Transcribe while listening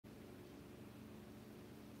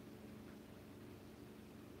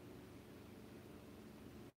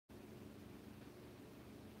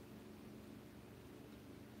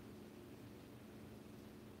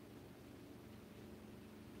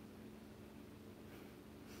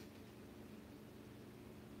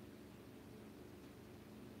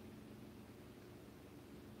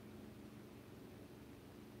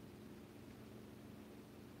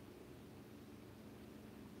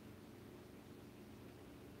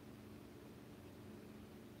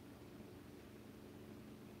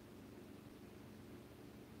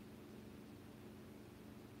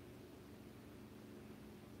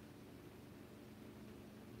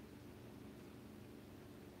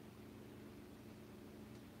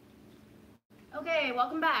Okay,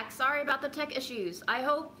 welcome back. Sorry about the tech issues. I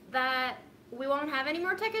hope that we won't have any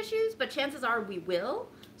more tech issues, but chances are we will.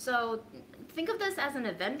 So think of this as an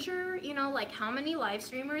adventure, you know, like how many live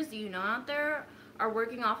streamers do you know out there are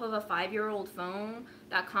working off of a 5-year-old phone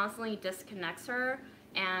that constantly disconnects her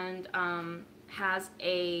and has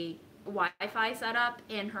a Wi-Fi setup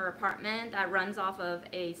in her apartment that runs off of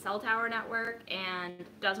a cell tower network and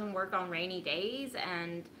doesn't work on rainy days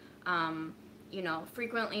and you know,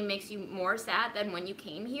 frequently makes you more sad than when you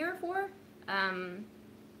came here for.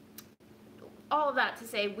 All of that to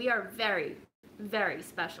say, we are very, very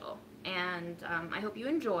special. And I hope you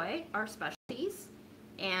enjoy our specialties.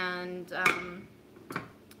 And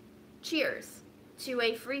cheers to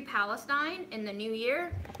a free Palestine in the new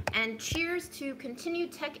year. And cheers to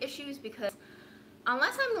continued tech issues, because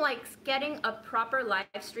unless I'm like getting a proper live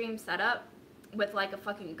stream setup with like a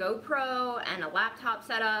fucking GoPro and a laptop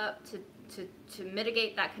setup to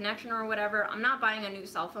mitigate that connection or whatever, I'm not buying a new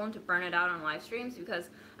cell phone to burn it out on live streams, because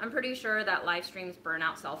I'm pretty sure that live streams burn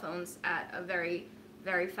out cell phones at a very,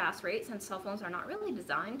 very fast rate, since cell phones are not really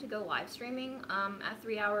designed to go live streaming at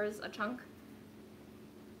 3 hours a chunk.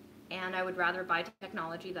 And I would rather buy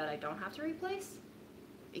technology that I don't have to replace,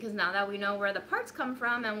 because now that we know where the parts come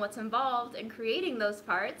from and what's involved in creating those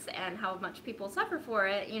parts and how much people suffer for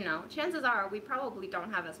it, you know, chances are we probably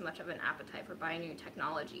don't have as much of an appetite for buying new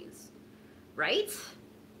technologies. Right?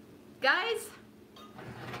 Guys?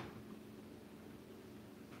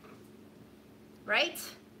 Right?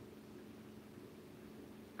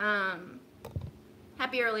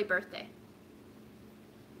 Happy early birthday.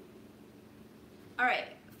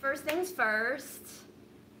 Alright, first things first.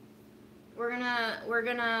 We're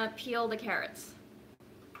gonna peel the carrots.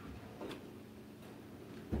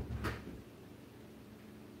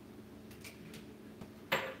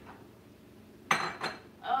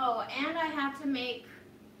 Oh, and I have to make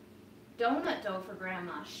donut dough for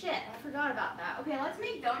Grandma. Shit, I forgot about that. Okay, let's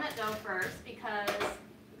make donut dough first, because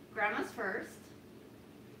Grandma's first.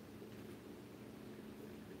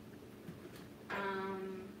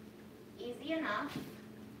 Easy enough.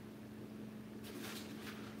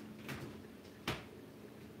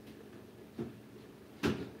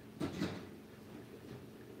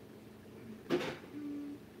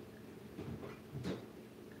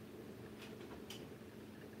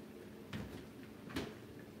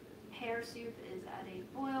 Pear soup is at a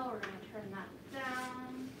boil. We're going to turn that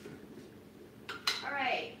down. All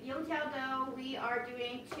right, youtiao dough. We are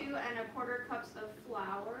doing 2 1/4 cups of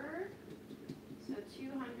flour. So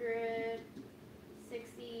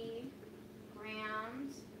 260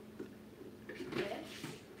 grams ish.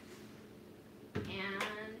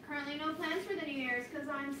 And currently no plans for the New Year's because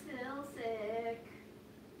I'm still sick.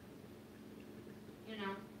 You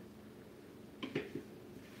know.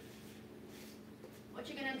 What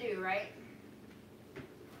you gonna do, right?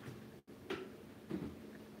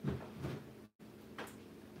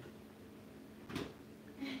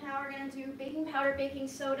 Now we're gonna do baking powder, baking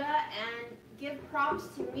soda, and give props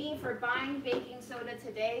to me for buying baking soda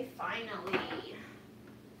today, finally.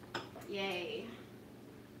 Yay.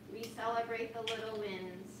 We celebrate the little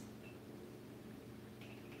wins.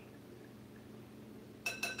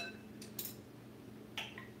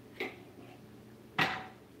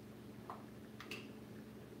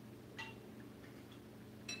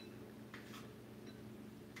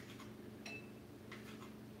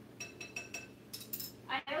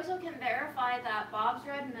 I also can verify that Bob's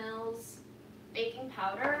Red Mill's baking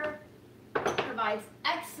powder provides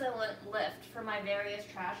excellent lift for my various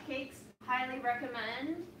trash cakes. Highly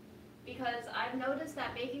recommend, because I've noticed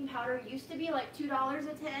that baking powder used to be like $2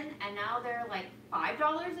 a tin, and now they're like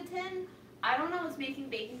 $5 a tin. I don't know what's making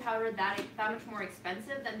baking powder that much more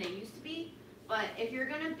expensive than they used to be, but if you're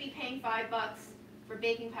gonna be paying $5 for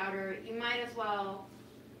baking powder, you might as well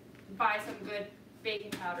buy some good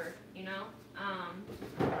baking powder, you know?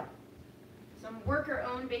 Some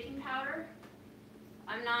worker-owned baking powder.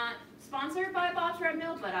 I'm not sponsored by Bob's Red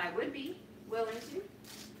Mill, but I would be willing to.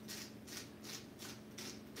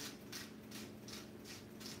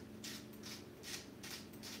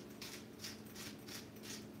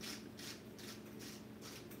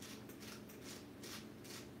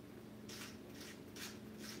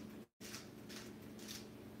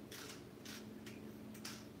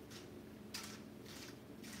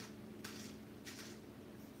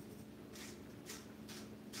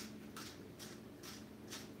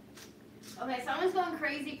 Okay, someone's going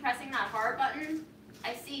crazy pressing that heart button.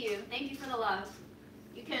 I see you. Thank you for the love.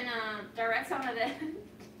 You can direct some of it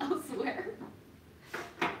elsewhere.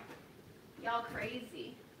 Y'all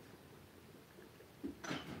crazy.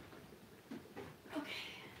 Okay.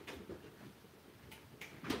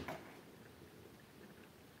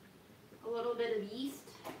 yeast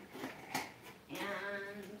and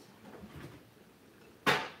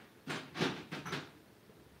a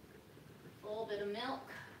little bit of milk.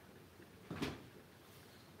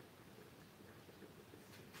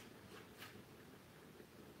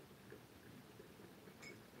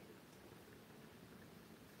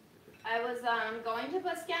 I was going to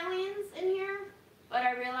put scallions in here, but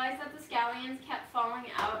I realized that the scallions kept falling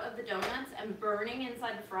out of the donuts and burning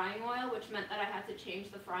inside the frying oil, which meant that I had to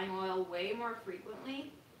change the frying oil way more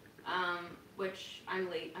frequently, which I'm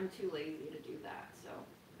too lazy to do that, so.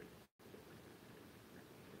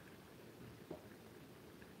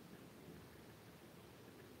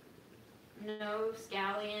 No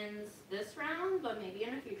scallions this round, but maybe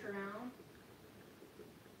in a future round.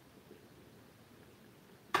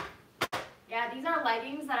 Yeah, these are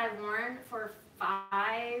leggings that I've worn for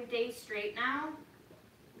 5 days straight now.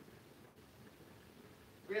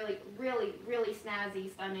 Really, really, really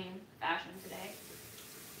snazzy, stunning fashion today.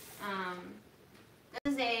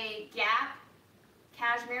 This is a Gap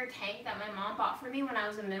cashmere tank that my mom bought for me when I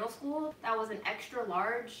was in middle school. That was an extra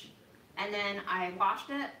large, and then I washed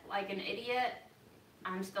it like an idiot.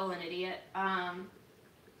 I'm still an idiot. And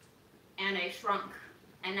I shrunk,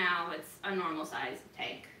 and now it's a normal size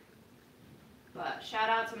tank. But shout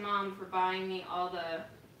out to Mom for buying me all the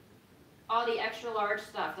extra large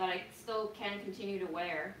stuff that I still can continue to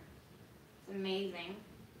wear. It's amazing.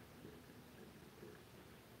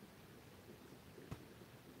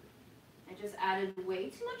 I just added way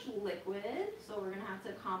too much liquid, so we're gonna have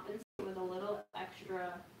to compensate with a little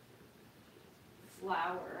extra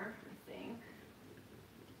flour, I think.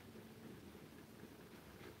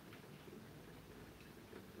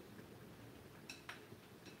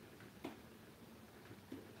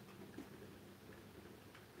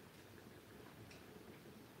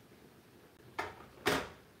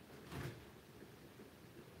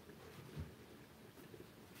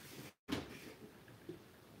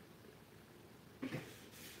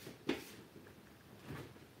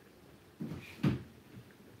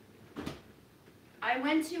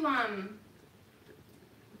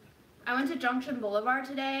 I went to Junction Boulevard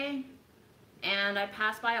today, and I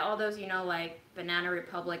passed by all those, you know, like Banana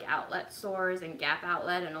Republic outlet stores and Gap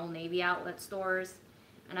outlet and Old Navy outlet stores,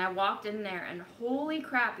 and I walked in there, and holy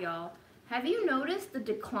crap, y'all, have you noticed the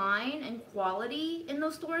decline in quality in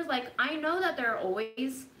those stores? Like, I know that they're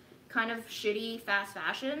always kind of shitty fast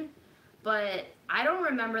fashion, but I don't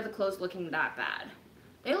remember the clothes looking that bad.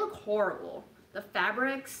 They look horrible. The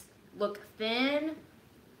fabrics look thin,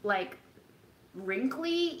 like wrinkly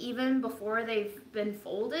even before they've been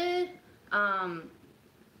folded.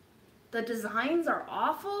 The designs are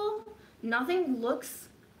awful. Nothing looks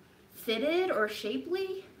fitted or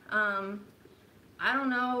shapely. I don't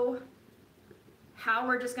know how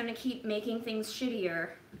we're just gonna keep making things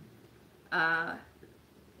shittier.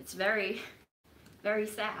 It's very, very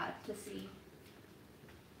sad to see.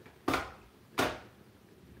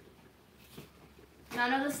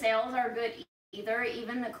 None of the sales are good either.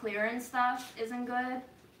 Even the clearance stuff isn't good.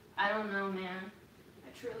 I don't know, man. I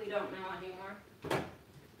truly don't know anymore.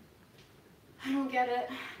 I don't get it.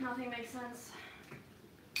 Nothing makes sense.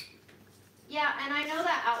 Yeah, and I know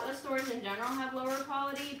that outlet stores in general have lower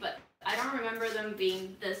quality, but I don't remember them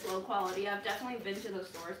being this low quality. I've definitely been to those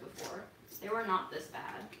stores before. They were not this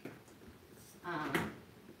bad.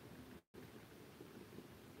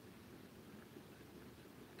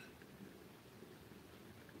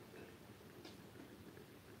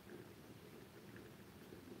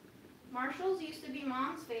 Marshall's used to be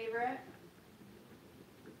Mom's favorite.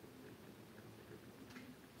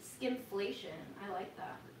 Skimflation. I like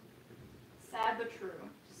that. Sad but true.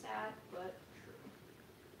 Sad but true.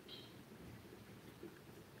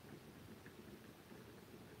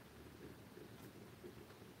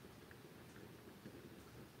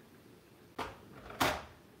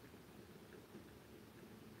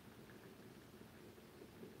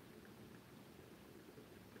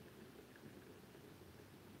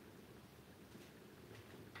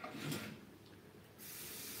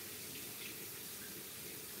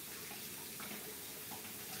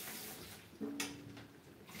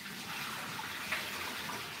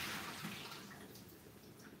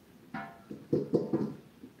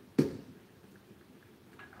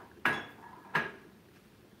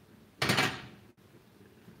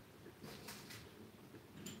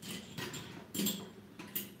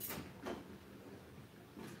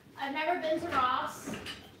 I've never been to Ross.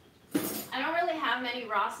 I don't really have many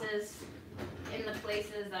Rosses in the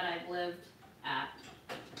places that I've lived at.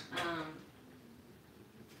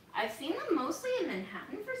 I've seen them mostly in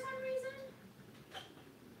Manhattan for some reason.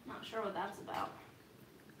 Not sure what that's about.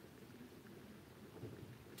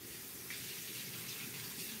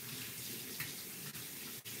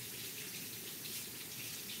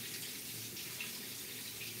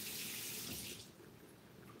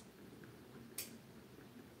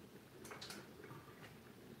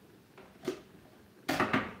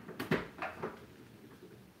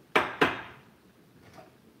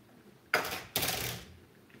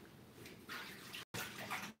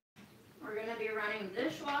 doing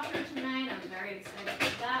dishwasher tonight. I'm very excited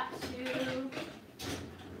for that too.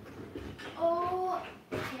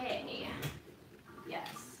 Okay.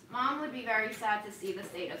 Yes. Mom would be very sad to see the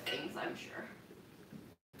state of things, I'm sure.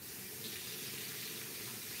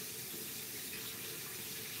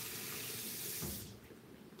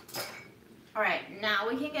 Alright, now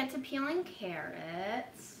we can get to peeling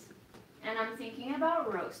carrots. And I'm thinking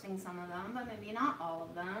about roasting some of them, but maybe not all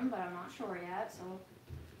of them, but I'm not sure yet, so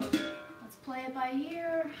let's play it by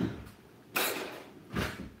ear.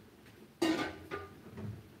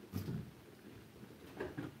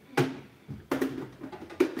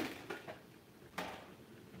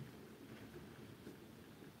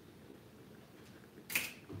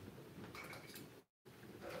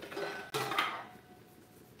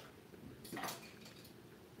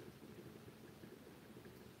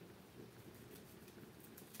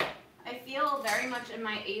 I feel very much in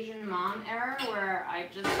my Asian mom era where I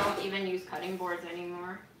just don't even use cutting boards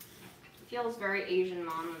anymore. It feels very Asian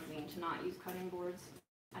mom of me to not use cutting boards.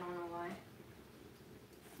 I don't know why.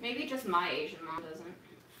 Maybe just my Asian mom doesn't.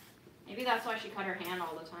 Maybe that's why she cut her hand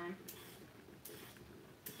all the time.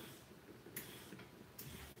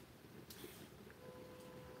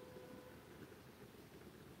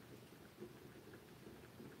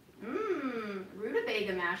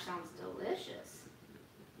 Rutabaga mash sounds delicious.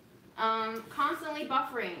 Constantly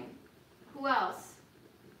buffering. Who else?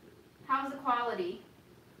 How's the quality?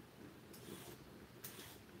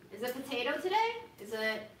 Is it potato today? Is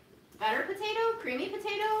it better potato? Creamy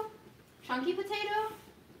potato? Chunky potato?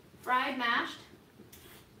 Fried, mashed?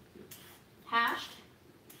 Hashed?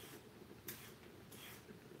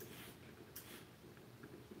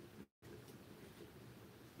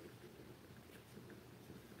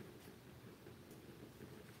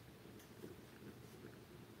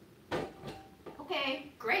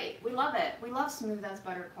 Okay, great. We love it. We love smooth as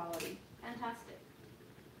butter quality. Fantastic.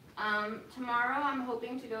 Tomorrow I'm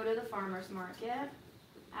hoping to go to the farmer's market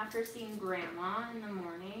after seeing Grandma in the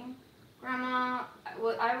morning. Grandma,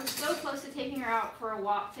 I was so close to taking her out for a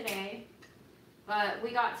walk today, but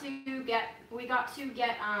we got to get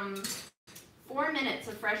 4 minutes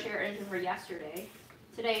of fresh air into her yesterday.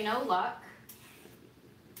 Today, no luck.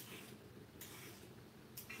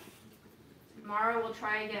 Tomorrow we'll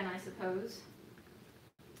try again, I suppose.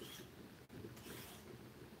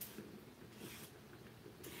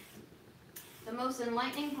 The most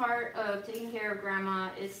enlightening part of taking care of Grandma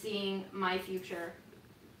is seeing my future.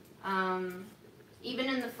 Even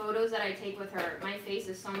in the photos that I take with her, my face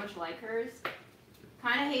is so much like hers.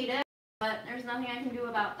 Kind of hate it, but there's nothing I can do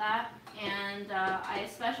about that. And I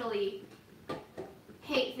especially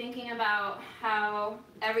hate thinking about how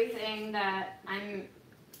everything that I'm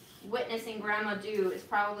witnessing Grandma do is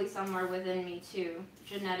probably somewhere within me too,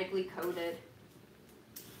 genetically coded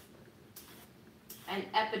and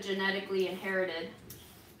epigenetically inherited.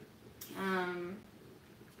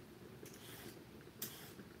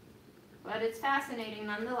 But it's fascinating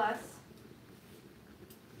nonetheless.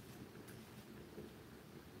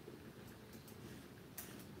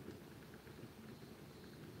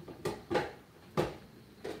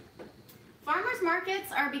 Farmers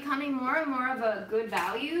markets are becoming more and more of a good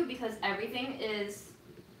value because everything is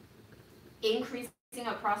increasing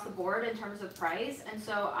across the board in terms of price, and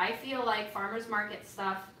so I feel like farmers market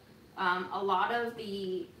stuff, a lot of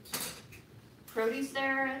the produce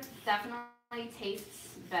there definitely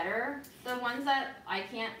tastes better. The ones that I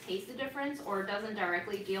can't taste the difference or doesn't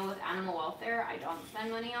directly deal with animal welfare, I don't spend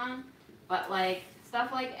money on. But like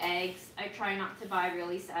stuff like eggs, I try not to buy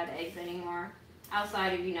really sad eggs anymore.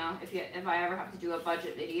 Outside of, if I ever have to do a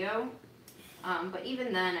budget video. But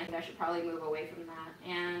even then, I think I should probably move away from that.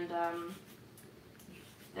 And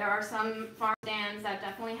there are some farm stands that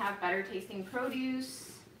definitely have better tasting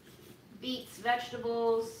produce, beets,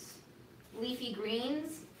 vegetables, leafy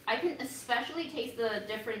greens. I can especially taste the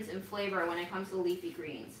difference in flavor when it comes to leafy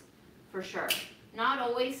greens, for sure. Not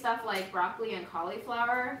always stuff like broccoli and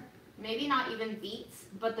cauliflower, maybe not even beets,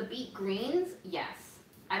 but the beet greens, yes.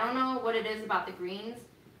 I don't know what it is about the greens.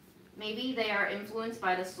 Maybe they are influenced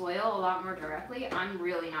by the soil a lot more directly. I'm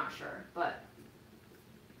really not sure, but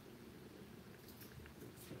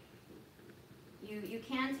you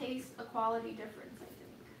can taste a quality difference, I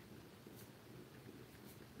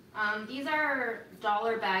think. These are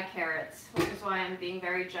dollar bag carrots, which is why I'm being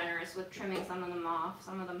very generous with trimming some of them off.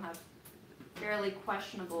 Some of them have fairly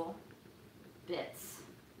questionable bits.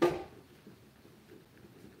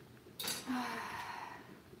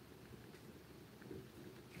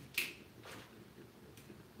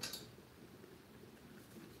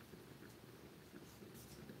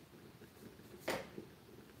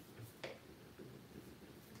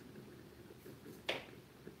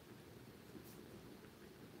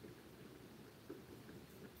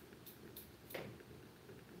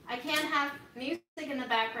 I can't have music in the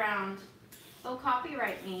background. They'll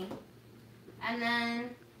copyright me. And then,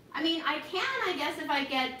 I mean, I can, I guess, if I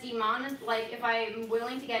get if I'm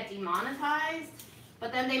willing to get demonetized,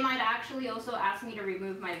 but then they might actually also ask me to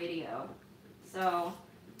remove my video. So,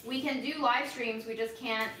 we can do live streams, we just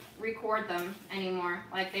can't record them anymore.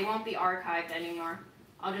 Like, they won't be archived anymore.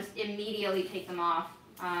 I'll just immediately take them off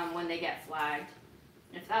when they get flagged.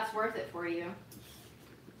 If that's worth it for you,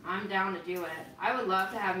 I'm down to do it. I would love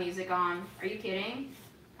to have music on. Are you kidding?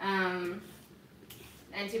 And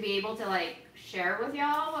to be able to, like, share with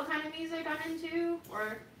y'all what kind of music I'm into,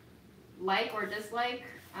 or like or dislike,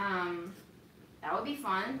 that would be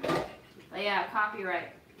fun. But yeah, copyright,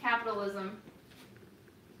 capitalism.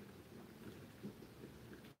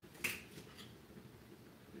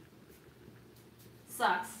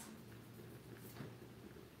 Sucks.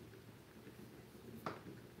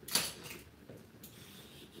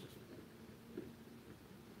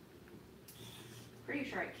 Pretty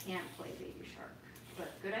sure I can't play Baby Shark,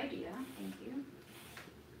 but good idea, thank you.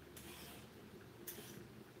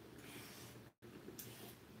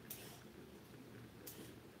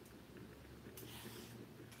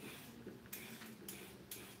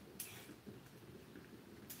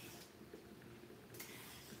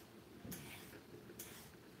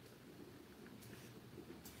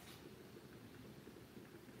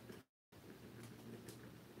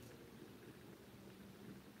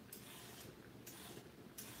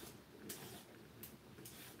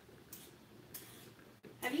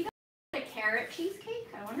 Have you got a carrot cheesecake?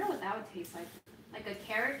 I wonder what that would taste like. Like a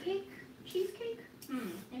carrot cake cheesecake?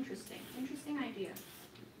 Interesting. Interesting idea.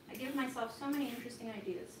 I give myself so many interesting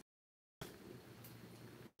ideas.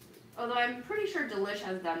 Although I'm pretty sure Delish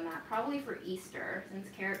has done that, probably for Easter, since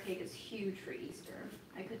carrot cake is huge for Easter.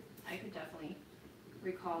 I could definitely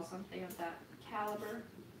recall something of that caliber.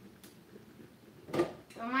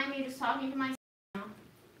 Don't mind me just talking to myself now.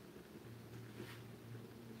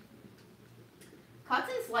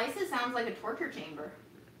 Cuts and slices sounds like a torture chamber.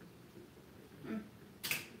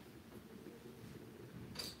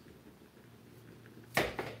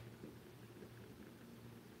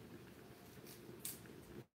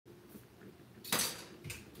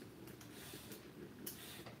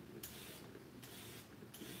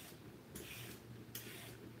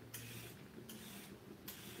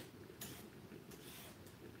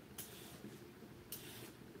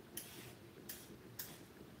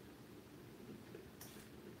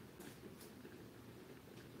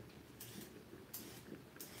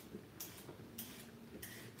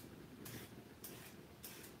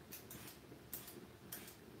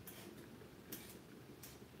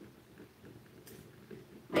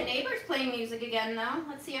 My neighbor's playing music again, though.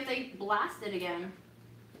 Let's see if they blast it again.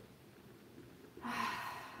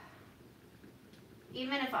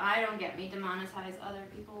 Even if I don't get me demonetized, other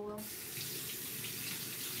people will.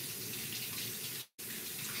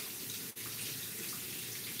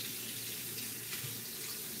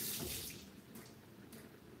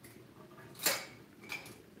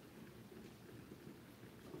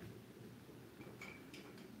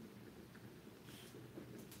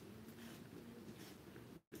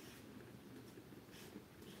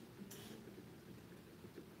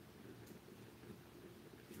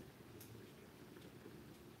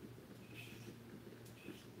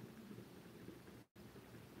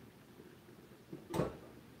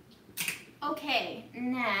 Okay,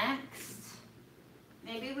 next,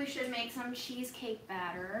 maybe we should make some cheesecake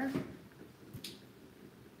batter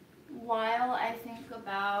while I think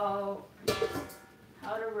about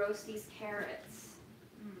how to roast these carrots.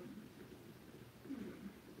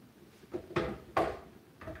 Do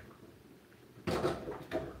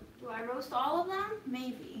I roast all of them?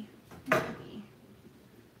 Maybe. Maybe.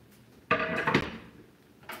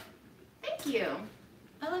 Thank you.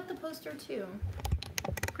 I like the poster too.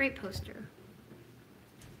 Great poster.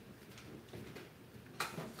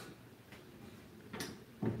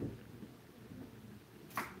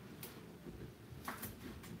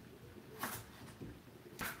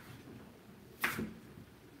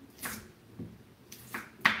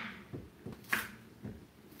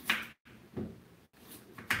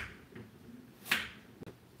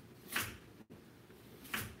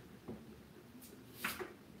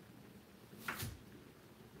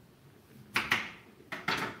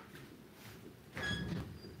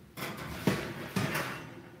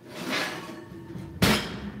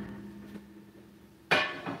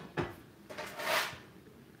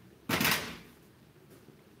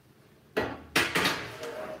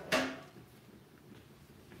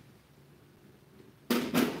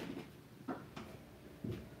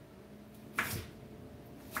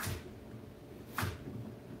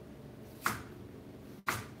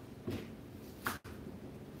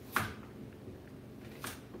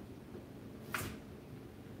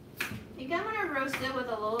 roast it with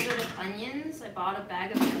a little bit of onions. I bought a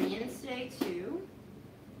bag of onions today too.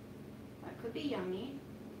 That could be yummy.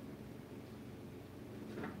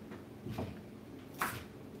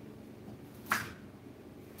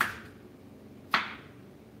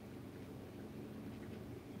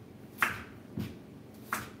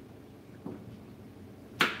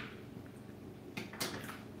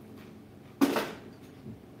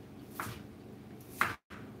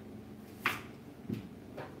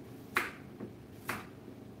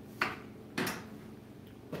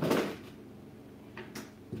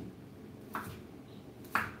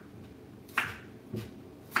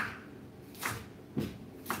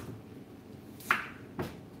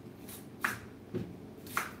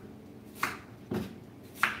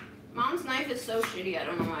 Mom's knife is so shitty, I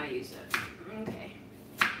don't know why I use it. Okay.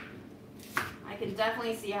 I can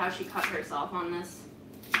definitely see how she cut herself on this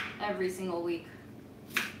every single week.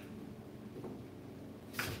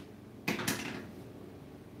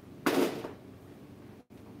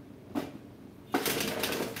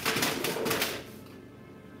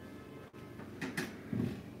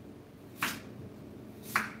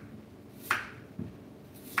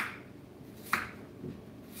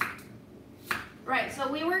 Right,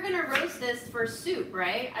 so we were gonna roast this for soup,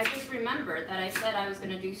 right? I just remembered that I said I was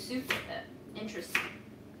gonna do soup with it. Interesting.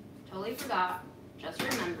 Totally forgot, just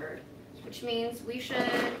remembered. Which means we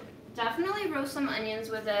should definitely roast some onions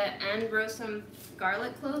with it and roast some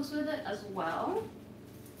garlic cloves with it as well.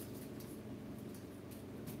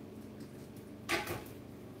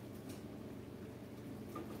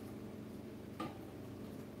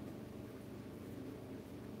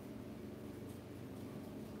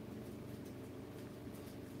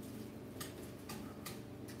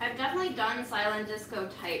 I've definitely done silent disco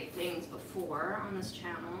type things before on this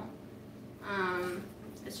channel.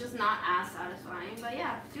 It's just not as satisfying, but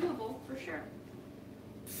yeah, doable for sure.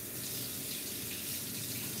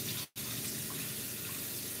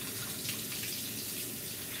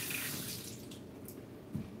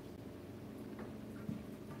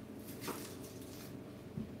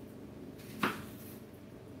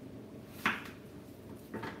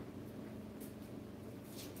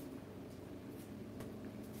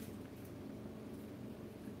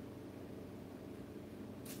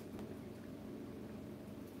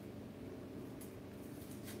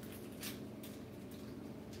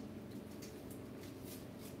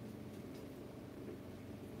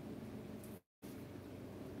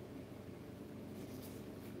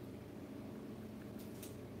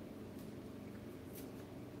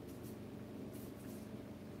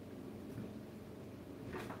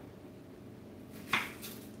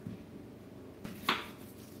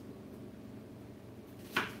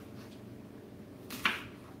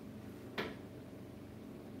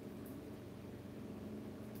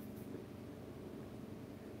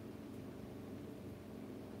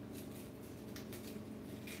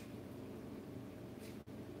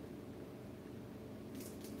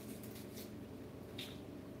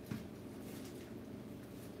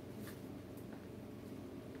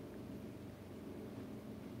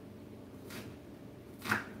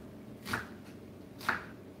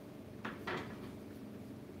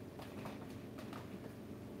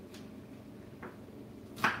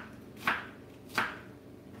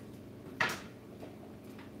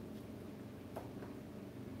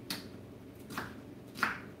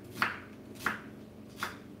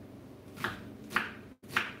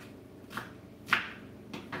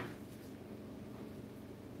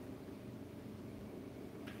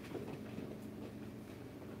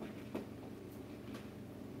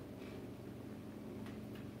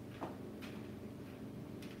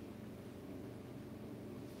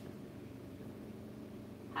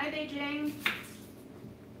 Hi Beijing.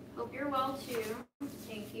 Hope you're well too.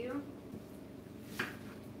 Thank you.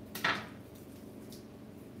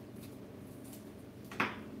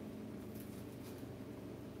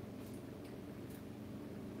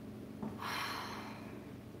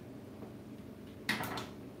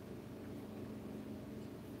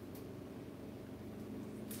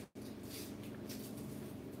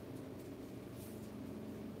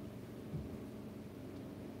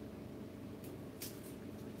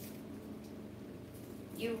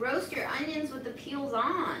 You roast your onions with the peels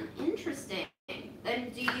on. Interesting.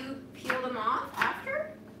 Then do you peel them off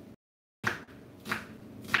after?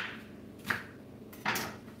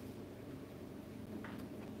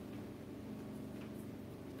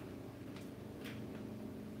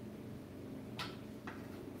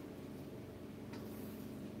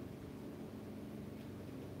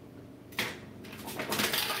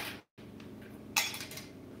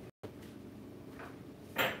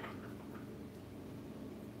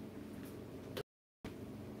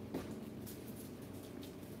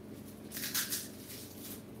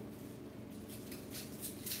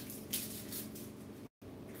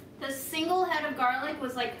 the single head of garlic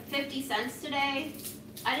was like 50 cents today.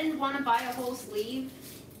 I didn't want to buy a whole sleeve,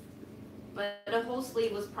 but a whole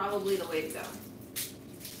sleeve was probably the way to go.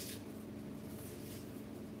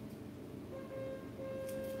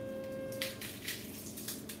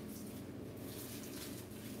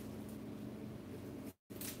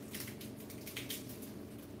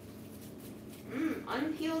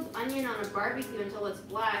 Unpeeled onion on a barbecue until it's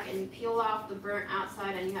black, and you peel off the burnt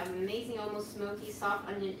outside, and you have amazing, almost smoky, soft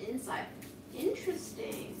onion inside.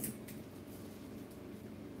 Interesting.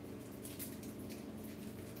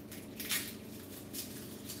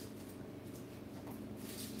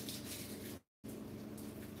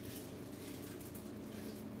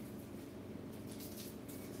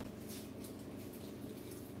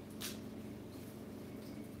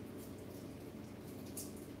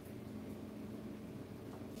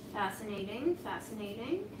 Fascinating,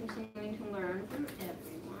 fascinating. Continuing to learn from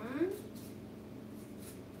everyone.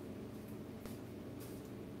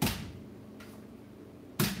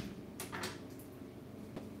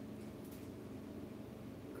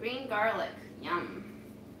 Green garlic, yum.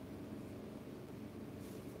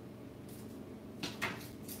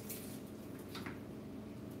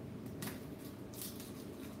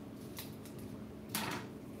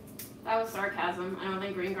 That was sarcasm. I don't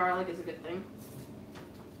think green garlic is a good thing.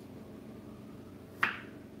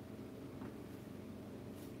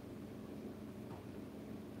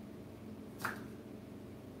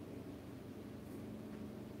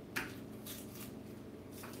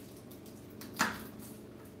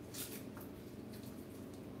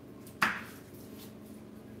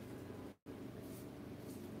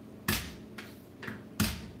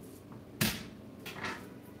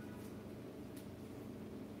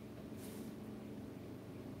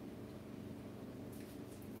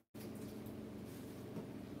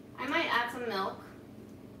 I might add some milk,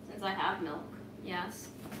 since I have milk, yes.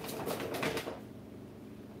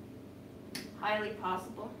 Highly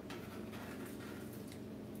possible.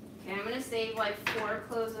 Okay, I'm gonna save like 4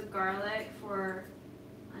 cloves of garlic for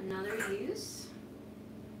another use.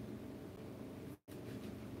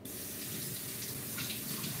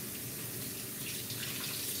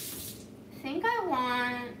 I think I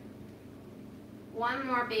want 1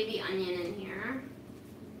 more baby onion in here.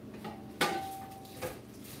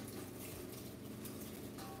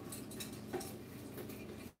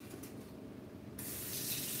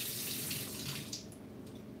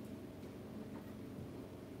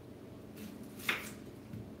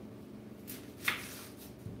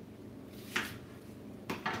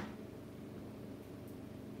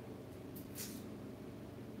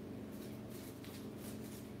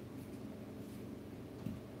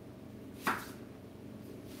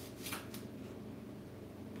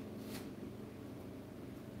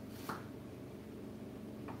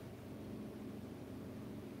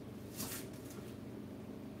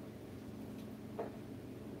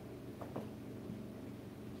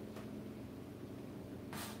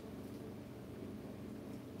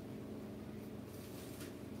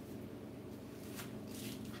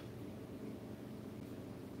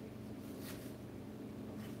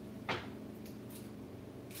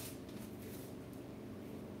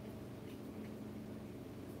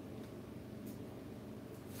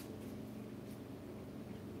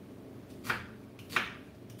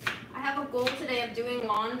 Goal today of doing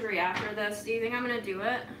laundry after this. Do you think I'm gonna do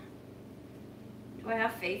it? Do I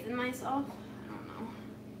have faith in myself? I don't know.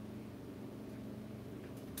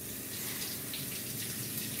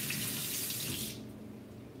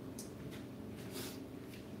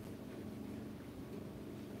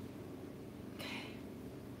 Okay.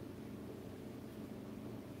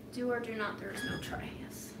 Do or do not, there is no try.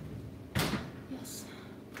 Yes. Yes.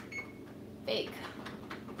 Bake.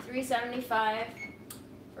 $3.75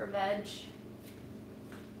 for veg.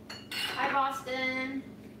 Hi, Boston.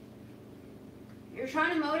 You're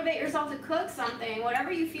trying to motivate yourself to cook something.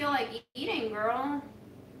 Whatever you feel like eating, girl.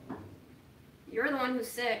 You're the one who's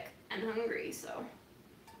sick and hungry, so.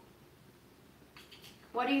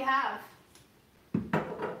 What do you have?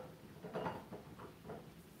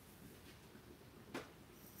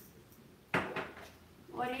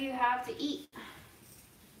 What do you have to eat?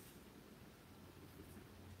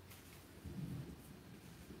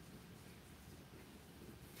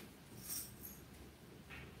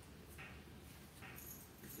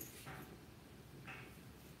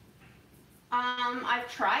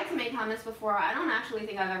 I've tried to make hummus before. I don't actually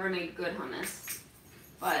think I've ever made good hummus.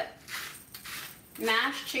 But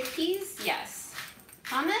mashed chickpeas, yes.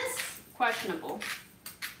 Hummus, questionable.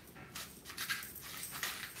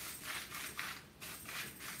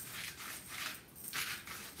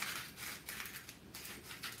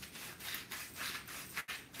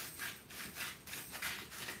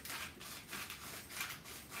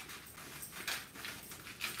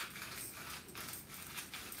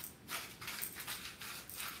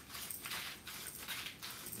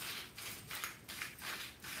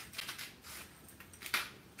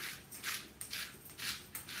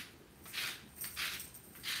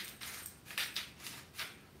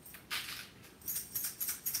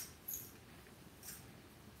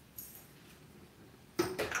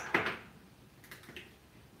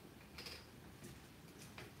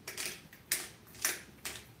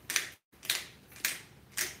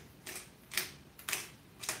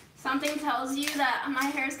 Something tells you that my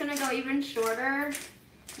hair is gonna go even shorter.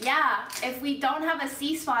 Yeah, if we don't have a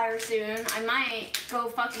ceasefire soon, I might go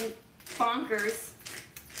fucking bonkers.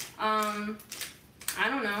 I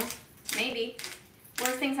don't know. Maybe.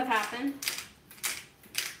 Worse things have happened.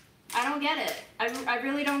 I don't get it. I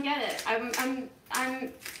really don't get it.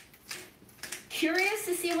 I'm curious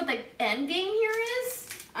to see what the end game here is.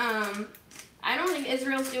 I don't think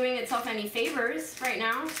Israel's doing itself any favors right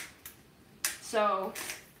now. So,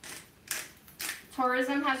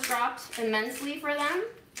 tourism has dropped immensely for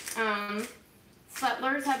them.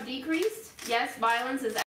 Settlers have decreased. Yes, violence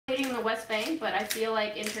is escalating in the West Bank, but I feel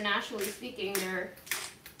like internationally speaking, their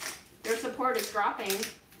support is dropping.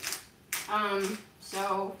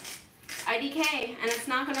 So, IDK, and it's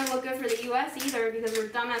not going to look good for the U.S. either because we're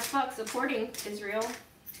dumb as fuck supporting Israel.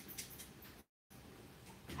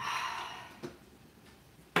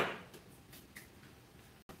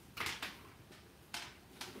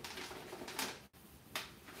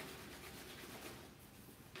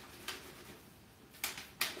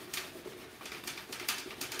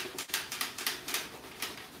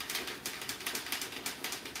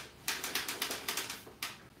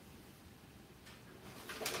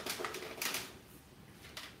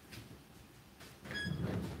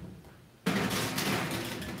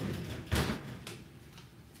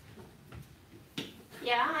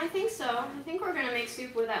 Yeah, I think so. I think we're going to make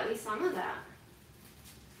soup with at least some of that.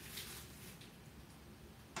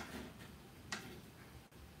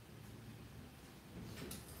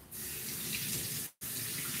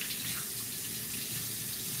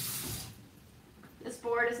 This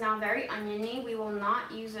board is now very oniony. We will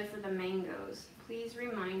not use it for the mangoes. Please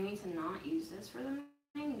remind me to not use this for the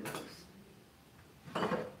mangoes.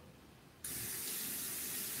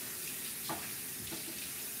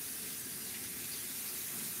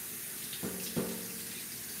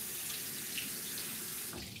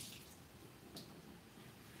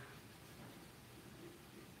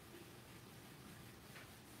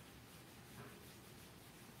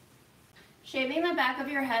 Shaving the back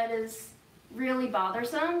of your head is really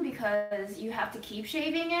bothersome because you have to keep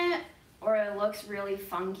shaving it or it looks really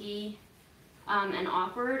funky and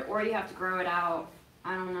awkward, or you have to grow it out.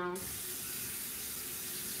 I don't know.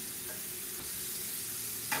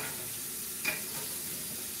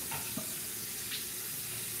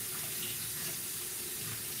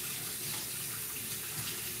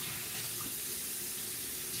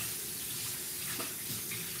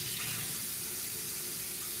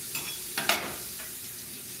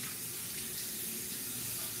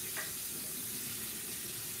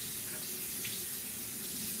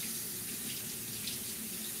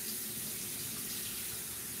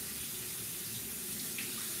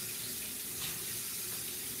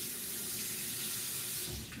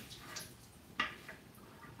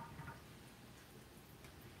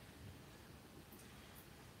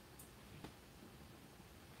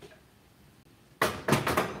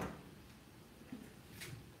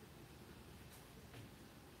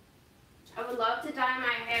 I would love to dye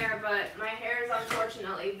my hair, but my hair is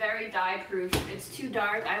unfortunately very dye proof. It's too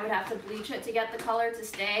dark. I would have to bleach it to get the color to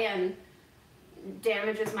stay, and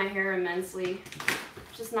damages my hair immensely.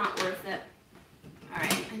 Just not worth it.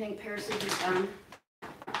 Alright, I think pear soup is done.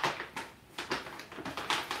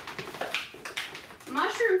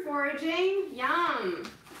 Mushroom foraging? Yum!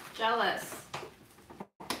 Jealous.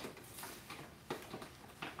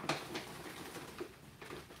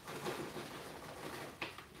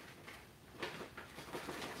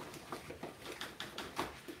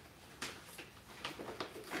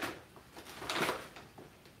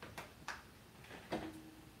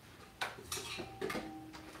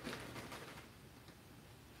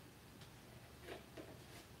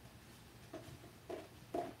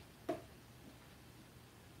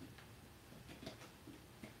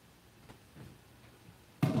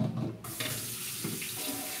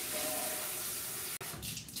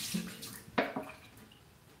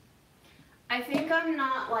 I think I'm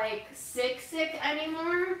not like sick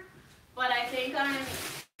anymore, but I think I'm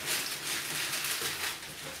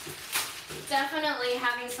definitely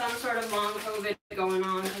having some sort of long COVID going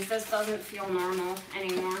on because this doesn't feel normal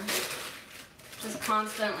anymore. Just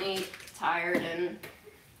constantly tired and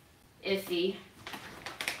iffy.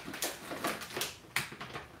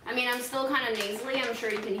 I mean, I'm still kind of nasally, I'm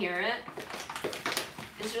sure you can hear it.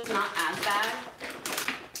 It's just not as bad.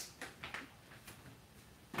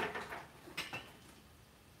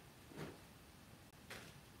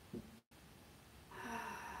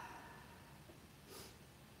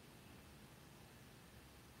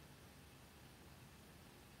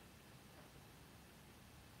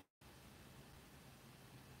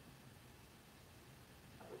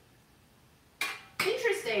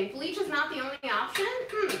 Interesting. Bleach is not the only option?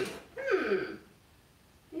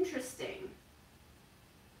 Interesting.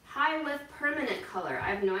 High lift permanent color. I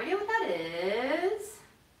have no idea what that is.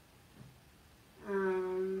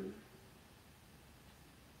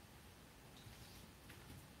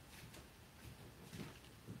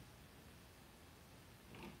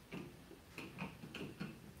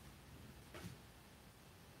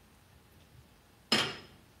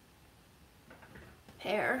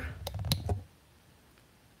 Pear.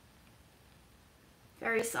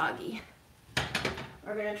 Very soggy.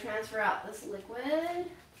 We're going to transfer out this liquid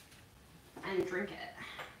and drink it.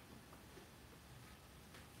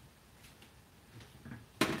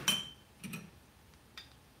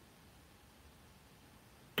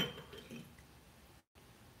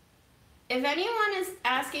 If anyone is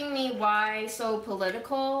asking me why so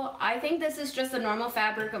political, I think this is just the normal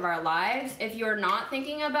fabric of our lives. If you're not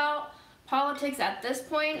thinking about politics at this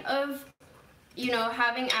point of, you know,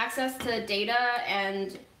 having access to data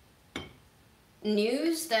and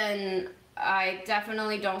news, then I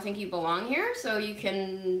definitely don't think you belong here, so you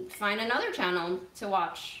can find another channel to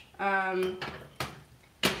watch. I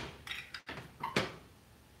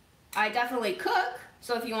definitely cook,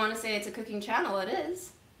 so if you want to say it's a cooking channel, it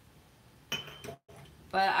is.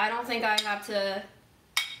 But I don't think I have to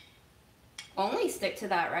only stick to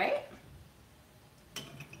that, right?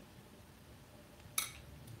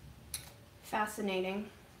 Fascinating.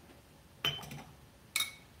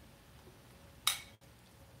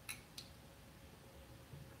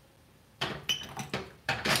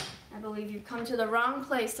 I believe you've come to the wrong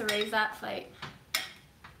place to raise that fight.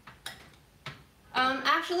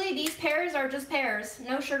 Actually, these pears are just pears,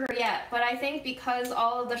 no sugar yet, but I think because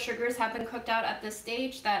all of the sugars have been cooked out at this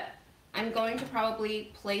stage that I'm going to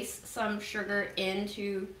probably place some sugar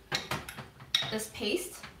into this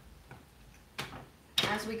paste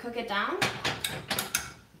as we cook it down,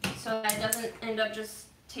 so that it doesn't end up just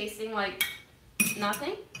tasting like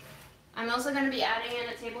nothing. I'm also going to be adding in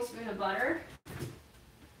a tablespoon of butter.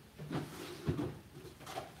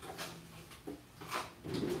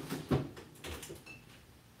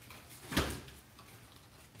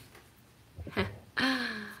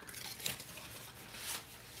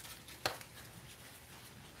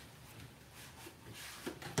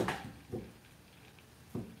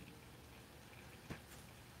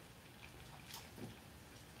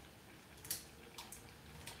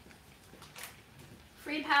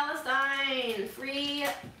 Free Palestine! Free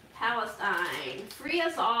Palestine! Free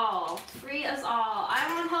us all! Free us all! I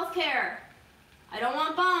want healthcare! I don't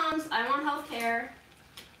want bombs! I want healthcare!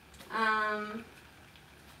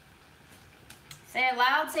 Say it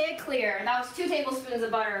loud, say it clear. That was 2 tablespoons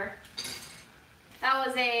of butter. That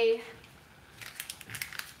was a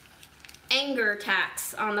anger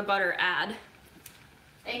tax on the butter ad.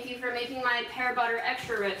 Thank you for making my pear butter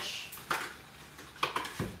extra rich.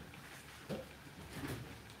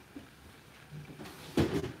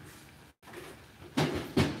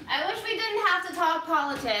 Talk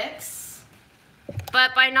politics,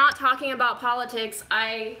 but by not talking about politics,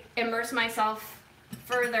 I immerse myself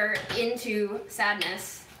further into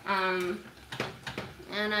sadness, and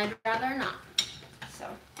I'd rather not. So,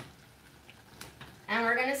 and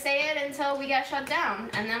we're gonna say it until we get shut down,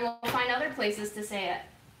 and then we'll find other places to say it.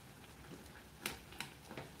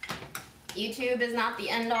 YouTube is not the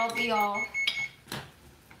end-all be-all.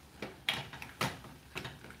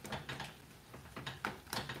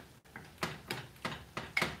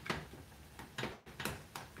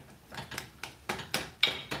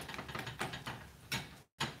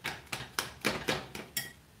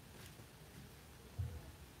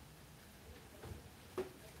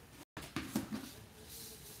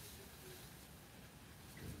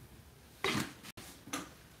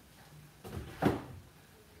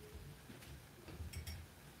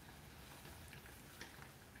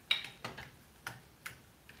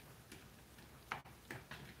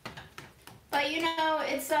 But you know,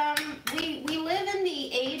 it's we live in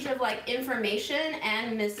the age of like information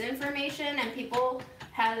and misinformation, and people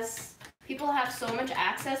have so much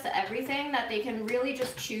access to everything that they can really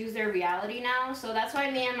just choose their reality now. So that's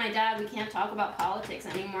why me and my dad, we can't talk about politics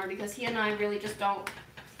anymore, because he and I really just don't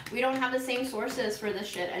have the same sources for this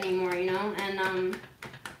shit anymore, you know? And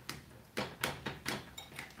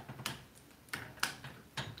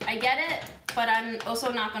I get it, but I'm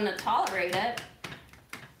also not going to tolerate it.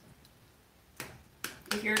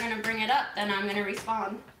 If you're going to bring it up, then I'm going to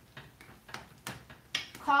respond.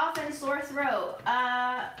 Cough and sore throat.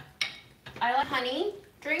 I like honey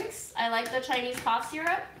drinks. I like the Chinese cough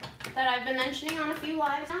syrup that I've been mentioning on a few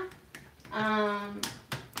lives now.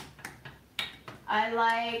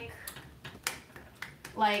 I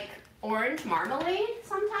like orange marmalade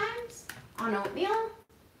sometimes on oatmeal.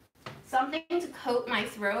 Something to coat my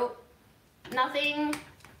throat. Nothing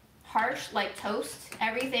harsh like toast.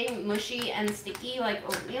 Everything mushy and sticky like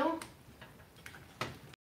oatmeal.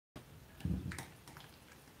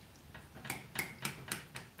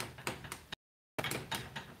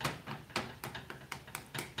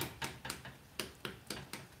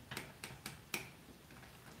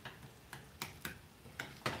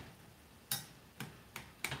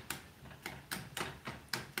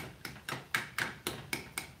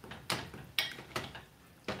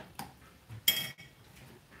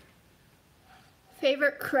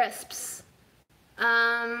 Favorite crisps.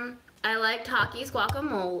 I like Takis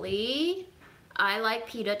guacamole. I like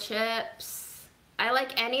pita chips. I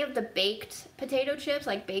like any of the baked potato chips,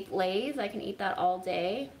 like baked Lay's. I can eat that all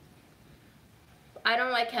day. I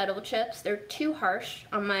don't like kettle chips. They're too harsh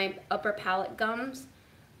on my upper palate gums.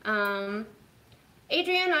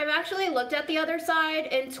 Adrian, I've actually looked at the other side.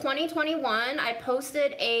 In 2021, I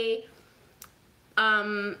posted a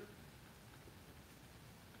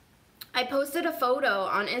photo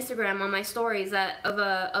on Instagram on my stories of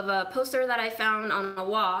a poster that I found on a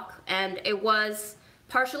walk, and it was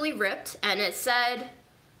partially ripped, and it said,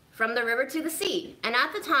 "From the river to the sea." And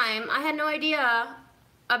at the time, I had no idea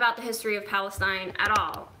about the history of Palestine at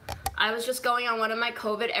all. I was just going on one of my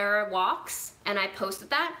COVID-era walks, and I posted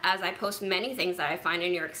that, as I post many things that I find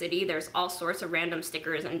in New York City. There's all sorts of random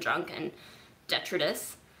stickers and junk and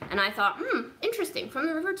detritus. And I thought, interesting, from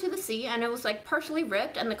the river to the sea, and it was like partially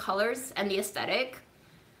ripped, and the colors and the aesthetic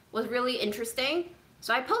was really interesting.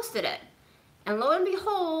 So I posted it. And lo and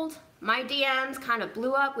behold, my DMs kind of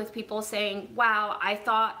blew up with people saying, wow, I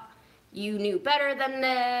thought you knew better than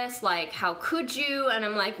this, like, how could you? And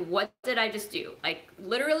I'm like, what did I just do? Like,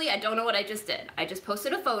 literally, I don't know what I just did. I just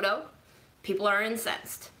posted a photo. People are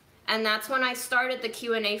incensed. And that's when I started the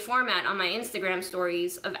Q&A format on my Instagram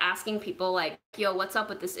stories of asking people like, yo, what's up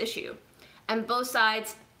with this issue? And both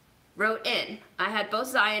sides wrote in. I had both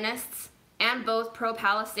Zionists and both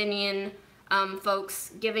pro-Palestinian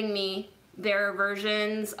folks giving me their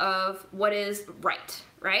versions of what is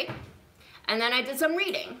right? And then I did some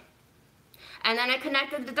reading. And then I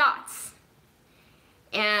connected the dots.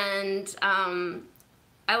 And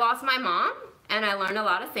I lost my mom. And I learned a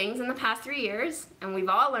lot of things in the past 3 years, and we've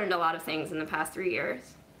all learned a lot of things in the past 3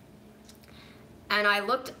 years. And I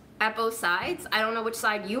looked at both sides. I don't know which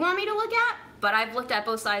side you want me to look at, but I've looked at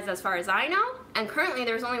both sides as far as I know, and currently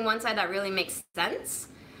there's only one side that really makes sense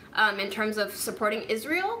in terms of supporting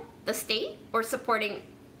Israel, the state, or supporting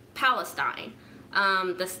Palestine,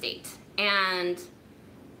 the state. And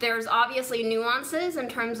there's obviously nuances in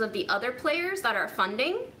terms of the other players that are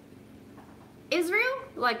funding Israel,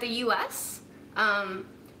 like the US.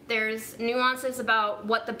 There's nuances about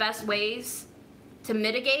what the best ways to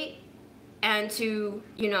mitigate and to,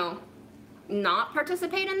 not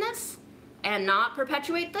participate in this and not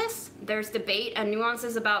perpetuate this. There's debate and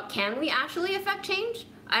nuances about, can we actually affect change?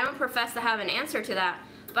 I don't profess to have an answer to that,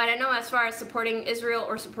 but I know as far as supporting Israel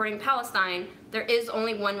or supporting Palestine, there is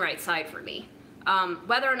only one right side for me.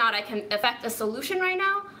 Whether or not I can affect a solution right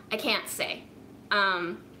now, I can't say.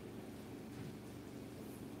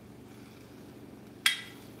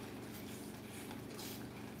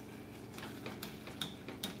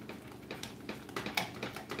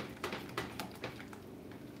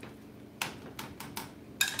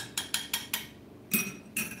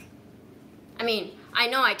 I mean, I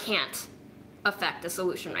know I can't affect a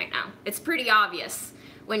solution right now. It's pretty obvious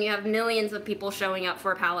when you have millions of people showing up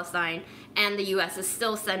for Palestine and the US is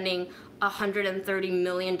still sending $130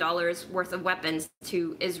 million worth of weapons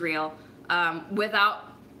to Israel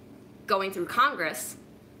without going through Congress,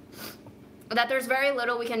 that there's very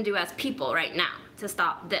little we can do as people right now to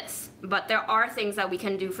stop this. But there are things that we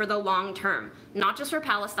can do for the long term, not just for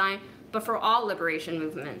Palestine, but for all liberation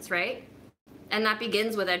movements, right? And that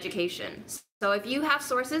begins with education. So if you have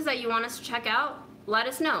sources that you want us to check out, let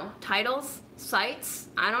us know. Titles, sites,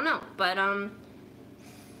 I don't know. But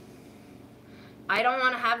I don't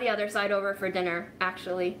want to have the other side over for dinner,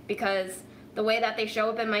 actually, because the way that they show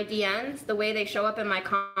up in my DMs, the way they show up in my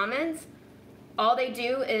comments, all they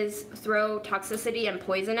do is throw toxicity and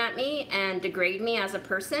poison at me and degrade me as a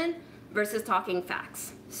person versus talking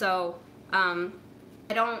facts. So I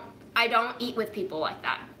don't eat with people like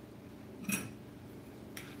that.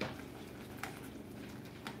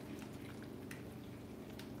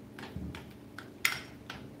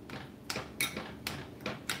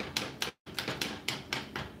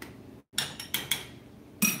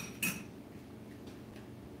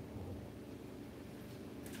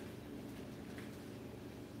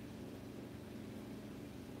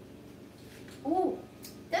 Ooh,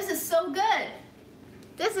 this is so so good.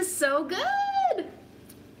 This is so good.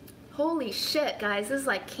 Holy shit, guys. This is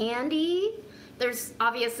like candy. There's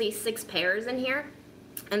obviously 6 pears in here.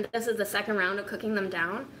 And this is the second round of cooking them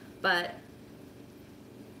down. But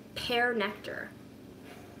pear nectar.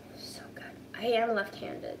 So good. I am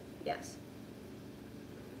left-handed. Yes.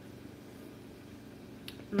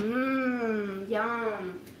 Mmm.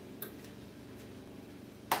 Yum.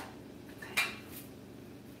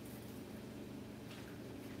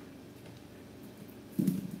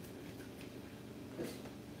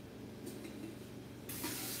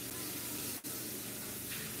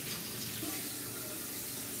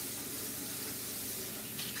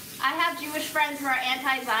 I have Jewish friends who are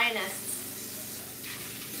anti-Zionists.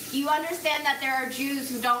 You understand that there are Jews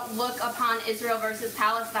who don't look upon Israel versus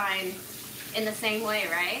Palestine in the same way,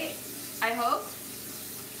 right? I hope.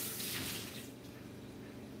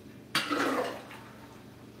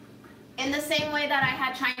 In the same way that I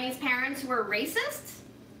had Chinese parents who were racist,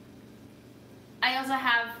 I also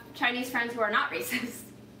have Chinese friends who are not racist.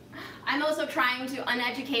 I'm also trying to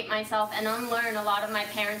uneducate myself and unlearn a lot of my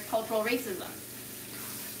parents' cultural racism.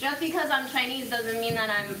 Just because I'm Chinese doesn't mean that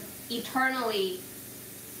I'm eternally,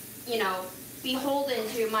 you know, beholden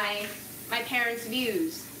to my parents'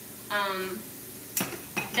 views.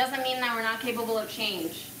 Doesn't mean that we're not capable of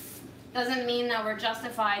change. Doesn't mean that we're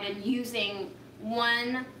justified in using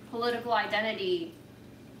one political identity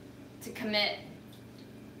to commit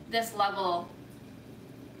this level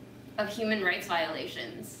of human rights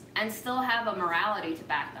violations and still have a morality to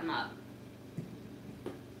back them up.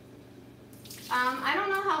 I don't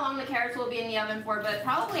know how long the carrots will be in the oven for, but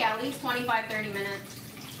probably at least 25-30 minutes.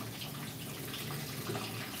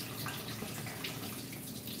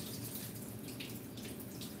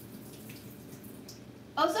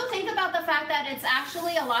 Also think about the fact that it's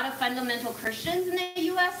actually a lot of fundamental Christians in the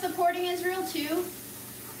U.S. supporting Israel too.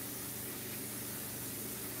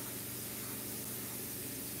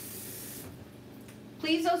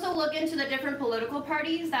 Please also look into the different political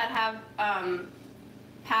parties that have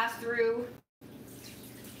passed through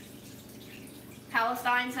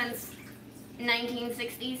Palestine since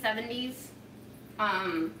 1960s, 70s.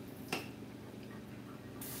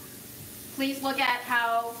 Please look at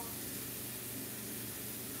how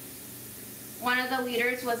one of the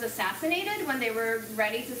leaders was assassinated when they were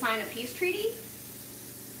ready to sign a peace treaty.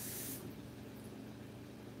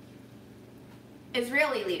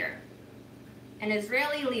 Israeli leader. An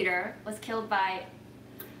Israeli leader was killed by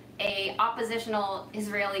an oppositional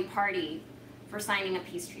Israeli party for signing a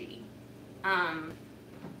peace treaty.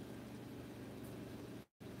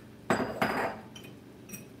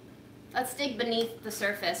 Let's dig beneath the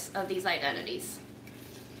surface of these identities.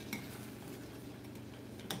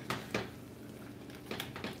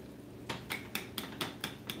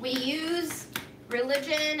 We use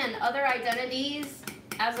religion and other identities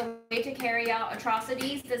as a way to carry out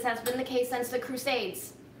atrocities. This has been the case since the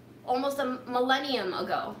Crusades, almost a millennium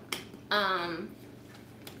ago.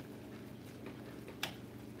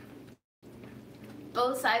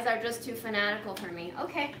 Both sides are just too fanatical for me.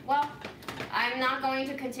 Okay, well, I'm not going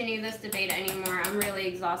to continue this debate anymore. I'm really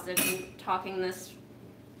exhausted from talking this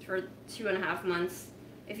for 2.5 months.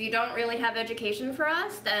 If you don't really have education for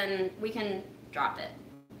us, then we can drop it.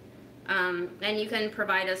 And you can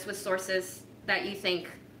provide us with sources that you think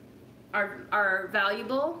are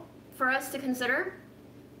valuable for us to consider.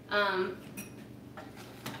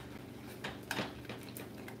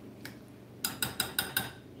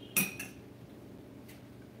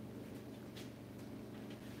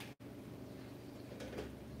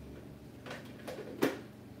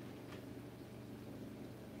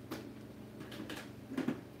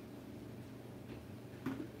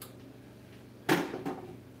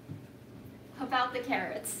 About the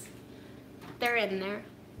carrots. They're in there.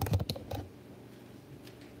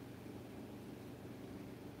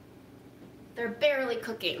 They're barely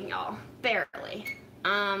cooking, y'all. Barely.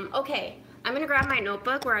 Okay, I'm gonna grab my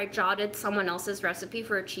notebook where I jotted someone else's recipe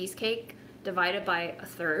for a cheesecake divided by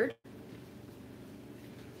 1/3.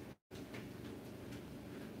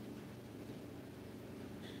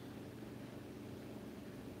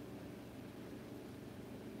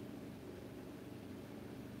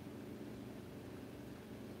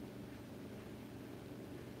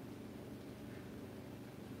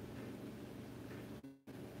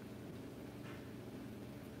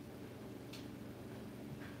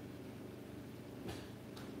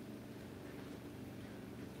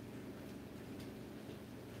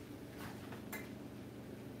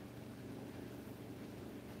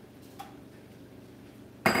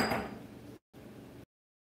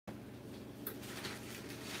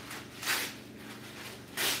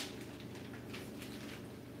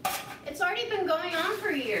 already been going on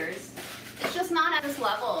for years. It's just not at this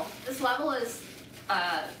level. This level is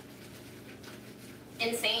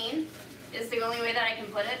insane, is the only way that I can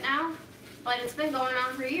put it now. But it's been going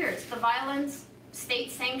on for years. The violence,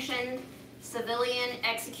 state-sanctioned, civilian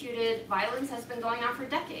executed violence has been going on for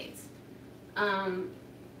decades.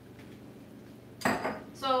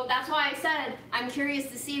 So that's why I said I'm curious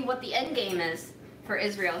to see what the end game is for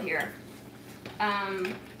Israel here.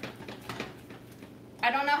 I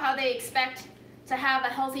don't know how they expect to have a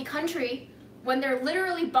healthy country when they're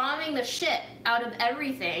literally bombing the shit out of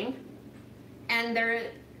everything and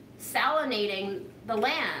they're salinating the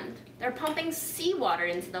land. They're pumping seawater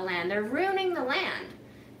into the land. They're ruining the land.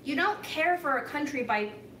 You don't care for a country by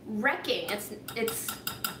wrecking its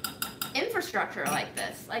infrastructure like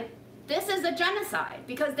this. Like, this is a genocide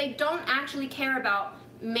because they don't actually care about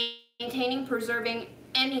maintaining, preserving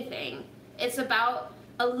anything. It's about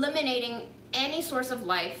eliminating any source of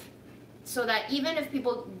life so that even if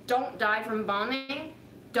people don't die from bombing,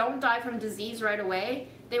 don't die from disease right away,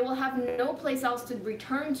 they will have no place else to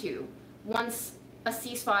return to once a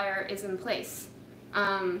ceasefire is in place.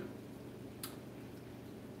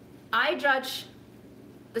 I judge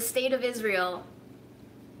the state of Israel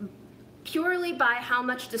purely by how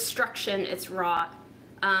much destruction it's wrought.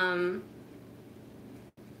 And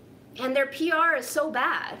their PR is so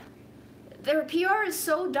bad. Their PR is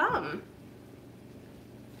so dumb.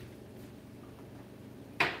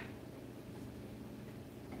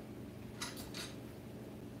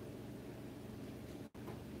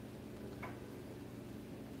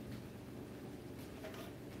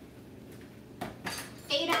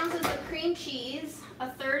 Cream cheese,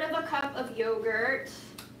 a third of a cup of yogurt,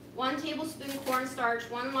 1 tablespoon cornstarch,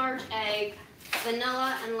 1 large egg,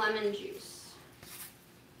 vanilla and lemon juice.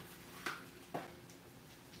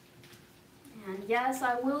 And yes,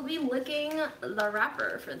 I will be licking the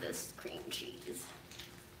wrapper for this cream cheese.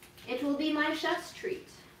 It will be my chef's treat.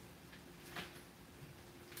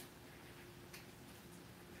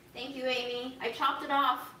 Thank you, Amy. I chopped it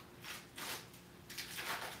off.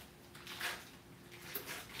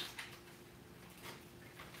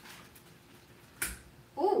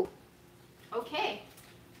 Ooh, okay,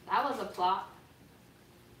 that was a plot.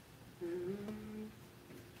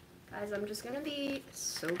 Guys, I'm just gonna be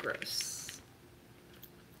so gross.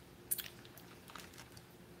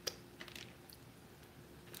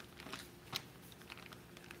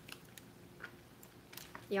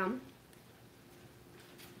 Yum.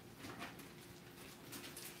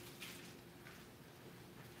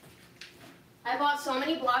 I bought so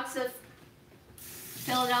many blocks of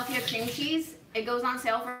Philadelphia cream cheese. It goes on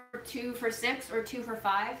sale for 2 for $6 or 2 for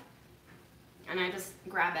 $5, and I just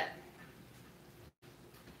grab it.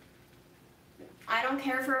 I don't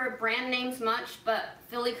care for brand names much, but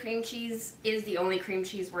Philly cream cheese is the only cream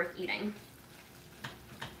cheese worth eating.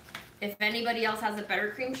 If anybody else has a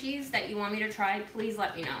better cream cheese that you want me to try, please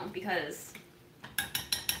let me know, because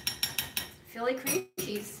Philly cream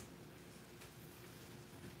cheese.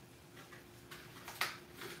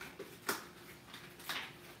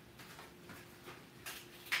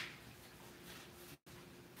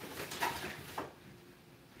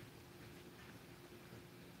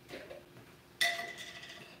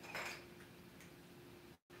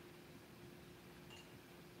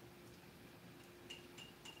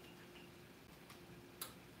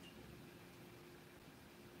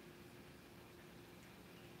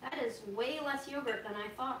 That is way less yogurt than I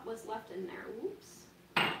thought was left in there. Whoops.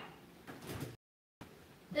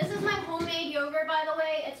 This is my homemade yogurt, by the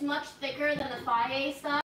way. It's much thicker than the Faye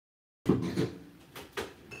stuff.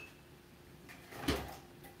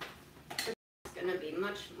 It's gonna be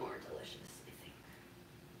much more delicious, I think.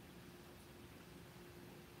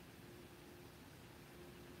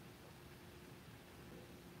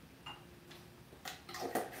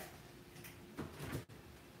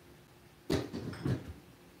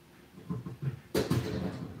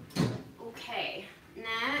 Okay,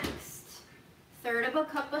 next, 1/3 of a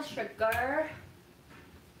cup of sugar.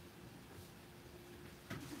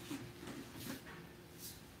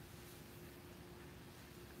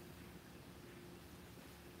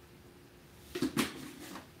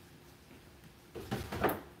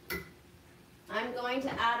 I'm going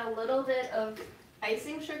to add a little bit of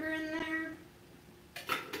icing sugar in there.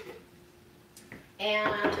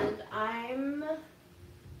 And I'm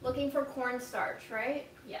looking for cornstarch, right?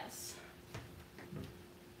 Yes.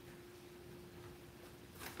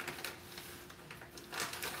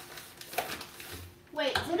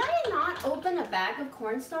 Wait, did I not open a bag of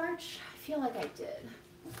cornstarch? I feel like I did.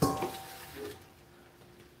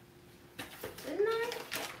 Didn't I?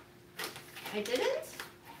 I didn't?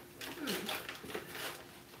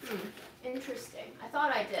 Interesting. I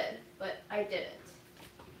thought I did, but I didn't.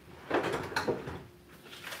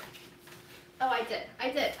 Oh, I did.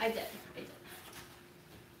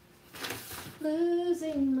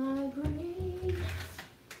 Losing my brain.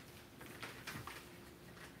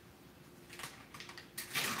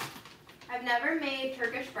 I've never made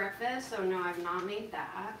Turkish breakfast, so no, I've not made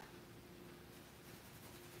that.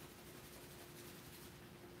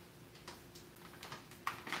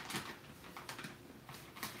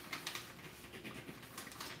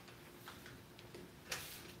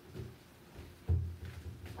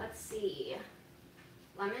 Let's see.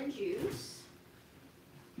 Lemon juice.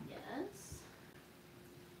 Yes.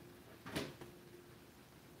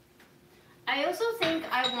 I also think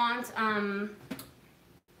I want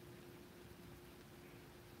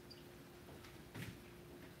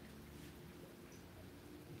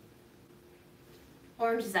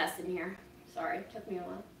orange zest in here. Sorry, took me a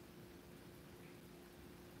while.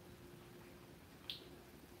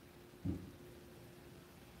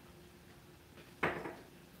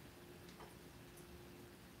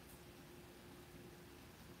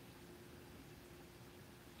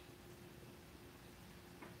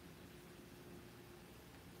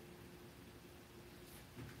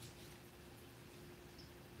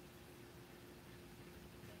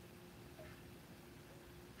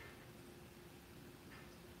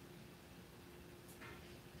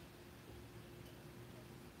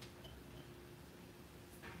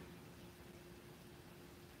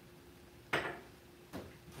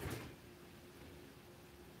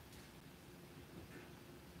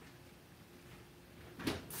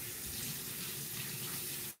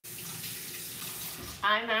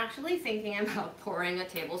 I'm actually thinking about pouring a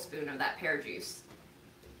tablespoon of that pear juice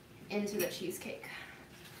into the cheesecake.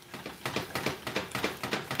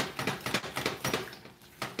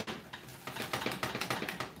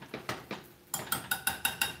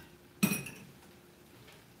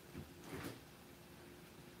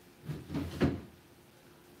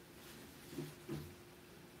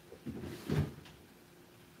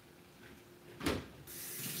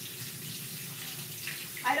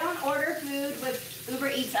 I don't order food with Uber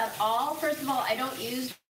Eats at all. First of all, I don't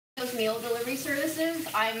use those meal delivery services.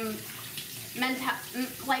 I'm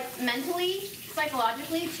mentally,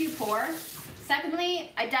 psychologically too poor.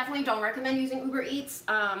 Secondly, I definitely don't recommend using Uber Eats.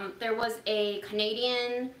 There was a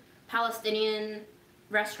Canadian Palestinian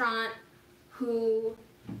restaurant who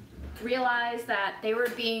realized that they were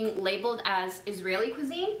being labeled as Israeli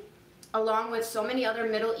cuisine, along with so many other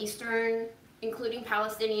Middle Eastern, including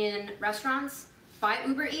Palestinian restaurants, by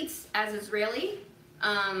Uber Eats as Israeli,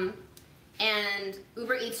 and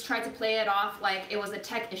Uber Eats tried to play it off like it was a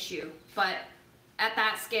tech issue, but at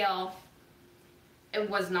that scale, it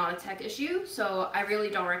was not a tech issue, so I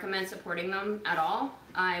really don't recommend supporting them at all.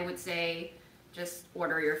 I would say just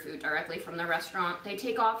order your food directly from the restaurant. They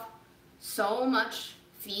take off so much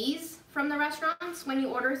fees from the restaurants when you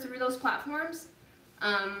order through those platforms.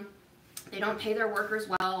 They don't pay their workers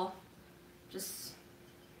well. Just,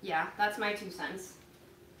 yeah, that's my 2 cents.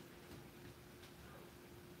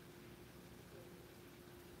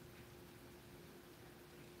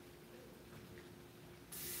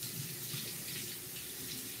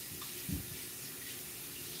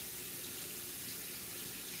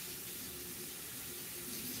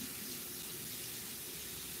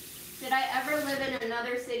 Did I ever live in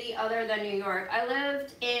another city other than New York? I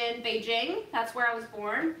lived in Beijing. That's where I was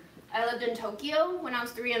born. I lived in Tokyo when I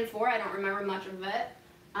was 3 and 4. I don't remember much of it.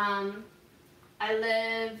 I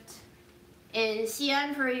lived in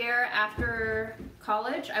Xi'an for a year after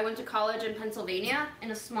college. I went to college in Pennsylvania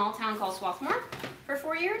in a small town called Swarthmore for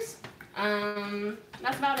 4 years.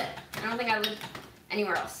 That's about it. I don't think I lived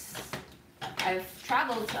anywhere else. I've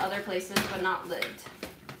traveled to other places but not lived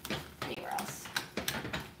anywhere else.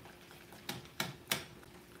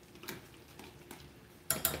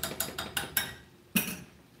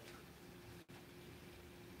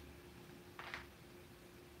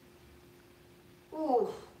 Ooh.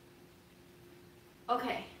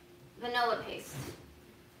 Okay, vanilla paste.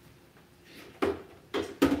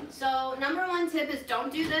 So number 1 tip is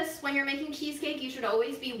don't do this when you're making cheesecake. You should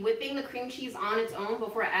always be whipping the cream cheese on its own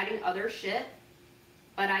before adding other shit,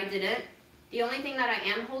 but I didn't. The only thing that I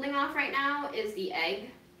am holding off right now is the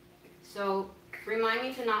egg, so remind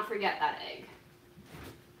me to not forget that egg.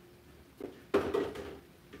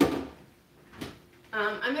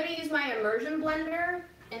 I'm going to use my immersion blender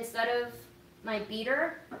instead of my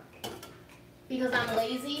beater because I'm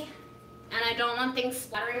lazy and I don't want things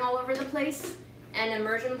splattering all over the place, and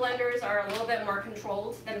immersion blenders are a little bit more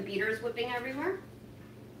controlled than beaters whipping everywhere.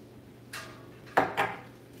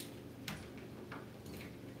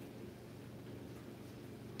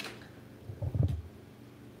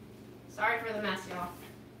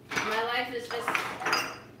 is just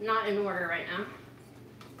not in order right now.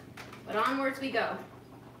 But onwards we go.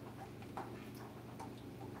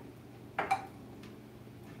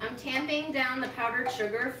 I'm tamping down the powdered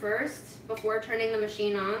sugar first before turning the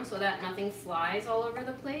machine on so that nothing flies all over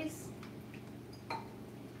the place.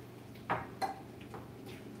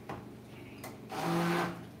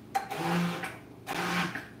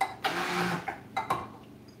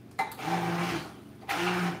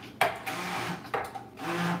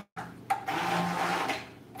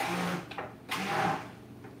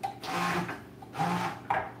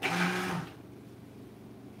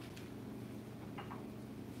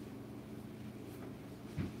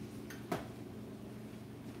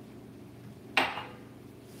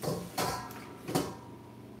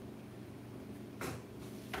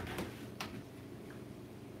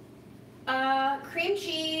 Cream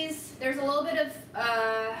cheese, there's a little bit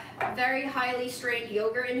of very highly strained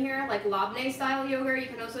yogurt in here, like labneh style yogurt. You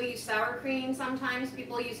can also use sour cream sometimes.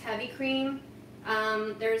 People use heavy cream.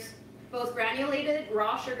 There's both granulated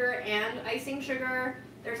raw sugar and icing sugar.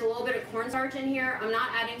 There's a little bit of cornstarch in here. I'm not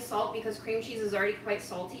adding salt because cream cheese is already quite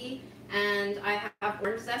salty. And I have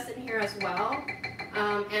orange zest in here as well,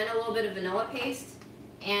 and a little bit of vanilla paste.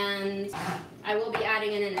 And I will be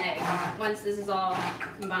adding in an egg once this is all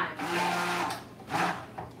combined.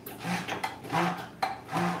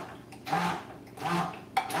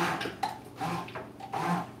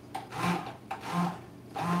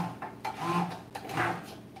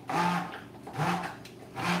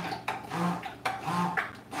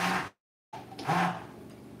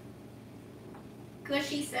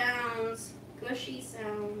 Gushy sounds, gushy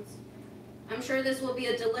sounds. I'm sure this will be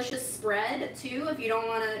a delicious spread too if you don't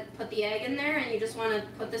want to put the egg in there and you just want to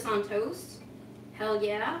put this on toast. Hell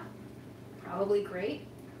yeah. Probably great.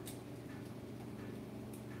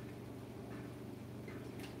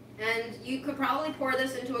 And you could probably pour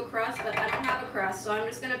this into a crust, but I don't have a crust, so I'm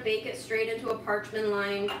just going to bake it straight into a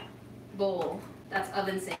parchment-lined bowl that's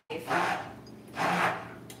oven safe.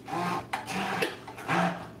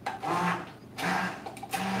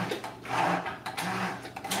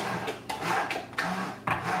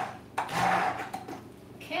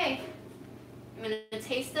 Okay, I'm going to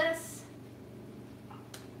taste this.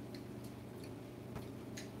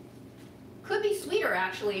 Could be sweeter,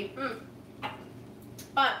 actually.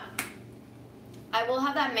 But I will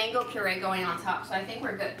have that mango puree going on top, so I think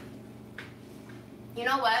we're good. You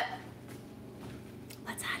know what?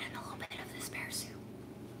 Let's add in a little bit of this pear soup.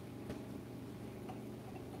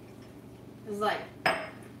 It's like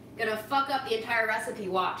gonna fuck up the entire recipe,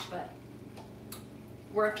 watch, but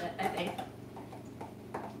worth it, I think.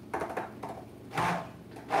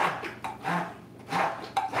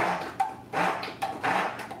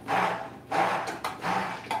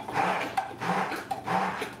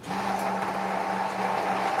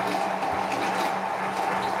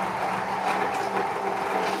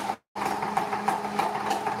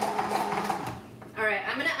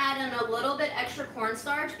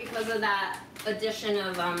 Cornstarch because of that addition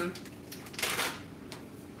of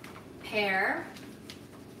pear.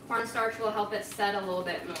 Cornstarch will help it set a little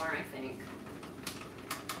bit more, I think.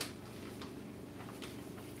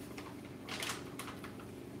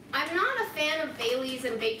 I'm not a fan of Baileys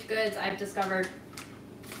and baked goods, I've discovered.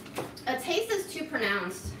 A taste is too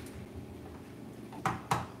pronounced. I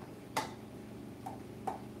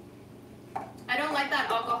don't like that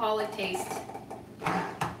alcoholic taste.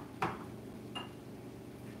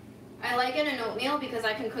 I like it in oatmeal because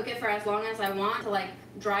I can cook it for as long as I want to like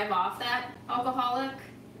drive off that alcoholic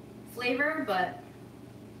flavor, but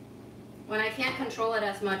when I can't control it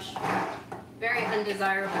as much, very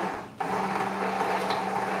undesirable.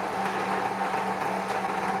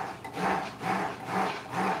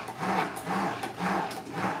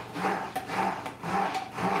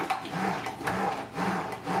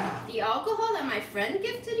 The alcohol that my friend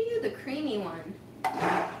gifted you, the creamy one.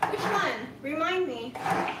 Which one? Remind me.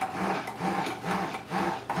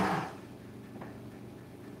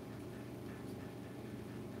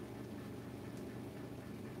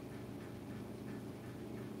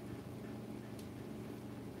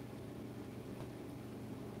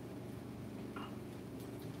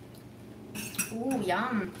 Ooh,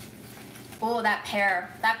 yum. Oh, that pear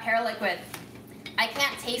liquid. I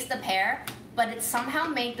can't taste the pear, but it somehow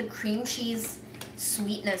made the cream cheese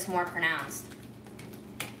sweetness more pronounced.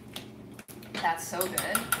 That's so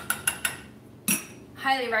good.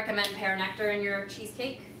 Highly recommend pear nectar in your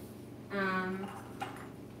cheesecake.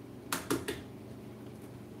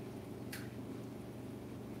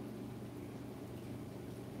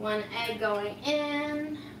 One egg going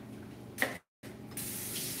in.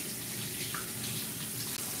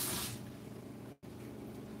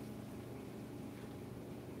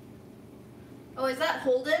 Oh, is that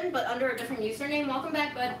Holden, but under a different username? Welcome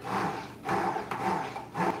back, bud.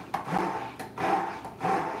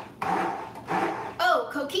 Oh,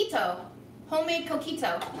 coquito. Homemade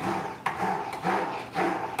coquito.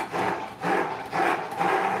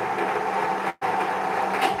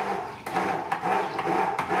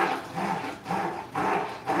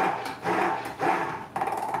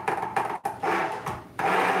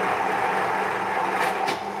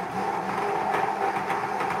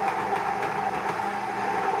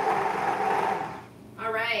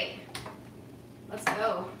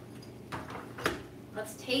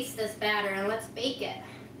 Taste this batter and let's bake it.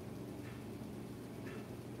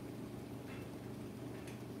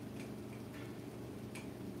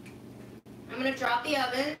 I'm going to drop the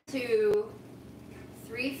oven to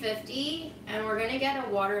 350 and we're going to get a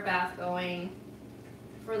water bath going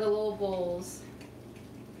for the little bowls.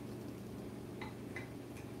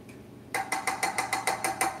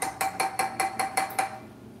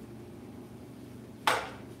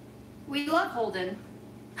 We love Holden.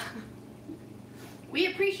 We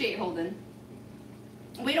appreciate Holden.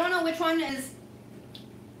 We don't know which one is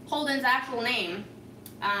Holden's actual name,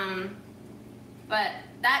 but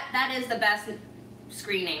that is the best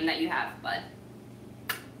screen name that you have, but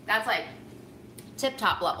that's like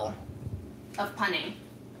tip-top level of punning.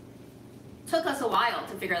 Took us a while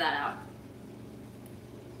to figure that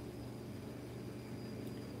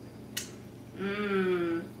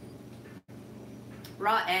out.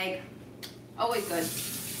 Raw egg, always good.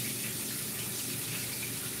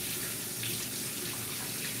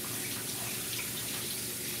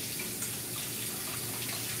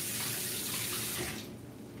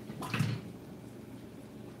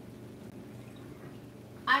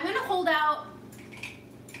 I'm gonna hold out.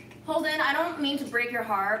 Holden, I don't mean to break your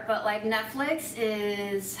heart, but like Netflix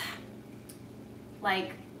is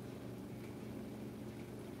like,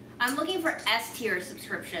 I'm looking for S tier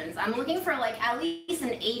subscriptions. I'm looking for like at least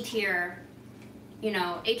an A tier, you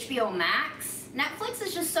know, HBO Max. Netflix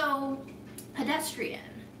is just so pedestrian.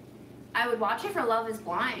 I would watch it for Love is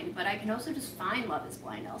Blind, but I can also just find Love is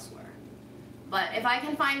Blind elsewhere. But if I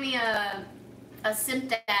can find me a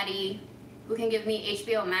simp daddy who can give me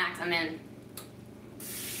HBO Max, I'm in.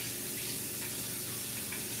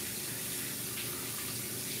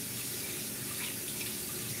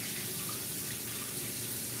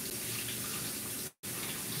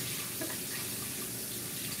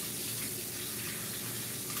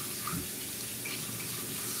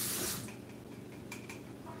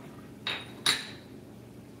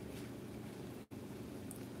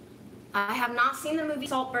 I have not seen the movie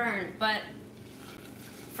Saltburn, but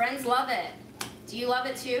friends love it. Do you love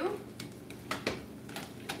it too?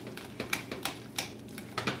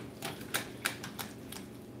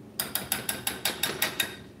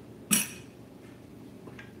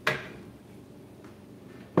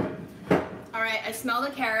 All right, I smell the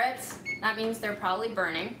carrots. That means they're probably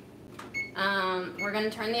burning. We're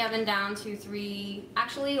gonna turn the oven down to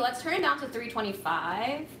actually, let's turn it down to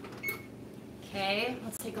 325. Okay,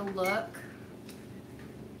 let's take a look.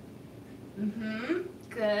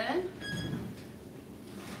 Good.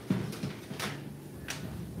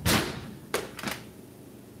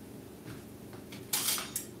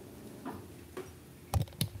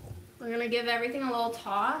 We're gonna give everything a little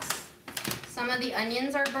toss. Some of the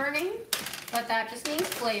onions are burning, but that just means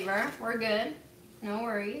flavor. We're good, no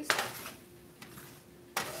worries.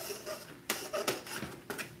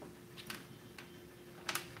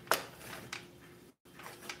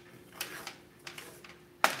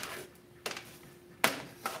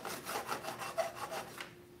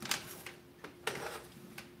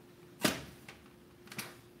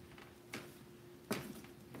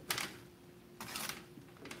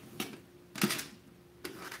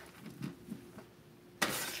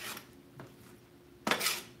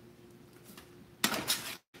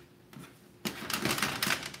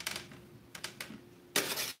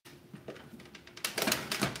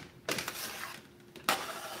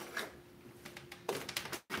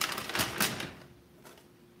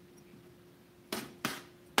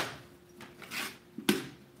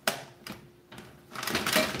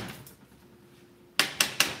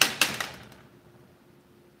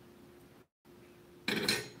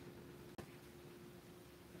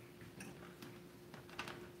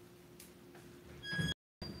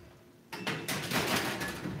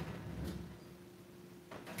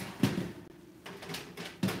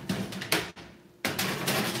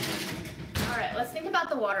 Let's think about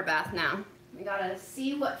the water bath now. We gotta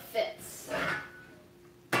see what fits.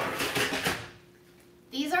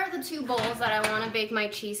 These are the two bowls that I want to bake my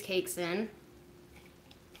cheesecakes in.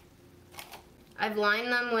 I've lined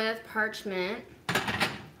them with parchment,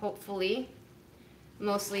 hopefully.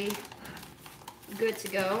 mostly good to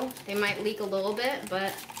go. They might leak a little bit,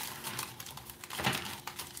 but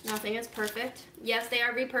nothing is perfect. Yes, they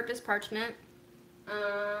are repurposed parchment.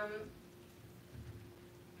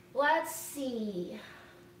 Let's see.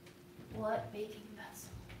 What baking vessel?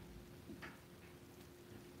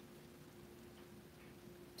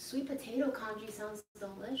 Sweet potato congee sounds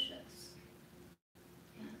delicious.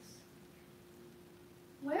 Yes.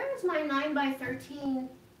 Where is my 9x13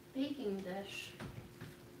 baking dish?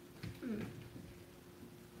 Did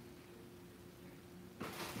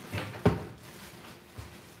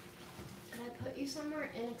I put you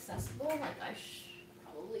somewhere inaccessible like I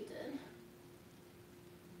probably did?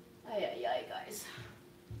 Ay, guys.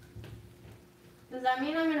 Does that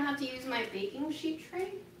mean I'm gonna have to use my baking sheet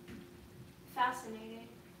tray? Fascinating.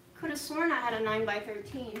 Could have sworn I had a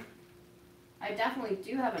 9x13. I definitely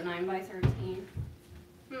do have a 9x13.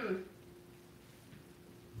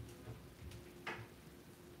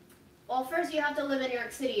 Well, first you have to live in New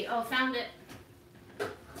York City. Oh, found it.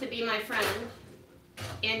 To be my friend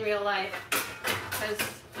in real life. Because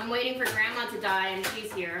I'm waiting for Grandma to die and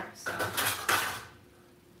she's here, so.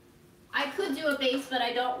 I could do a base, but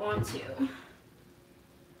I don't want to.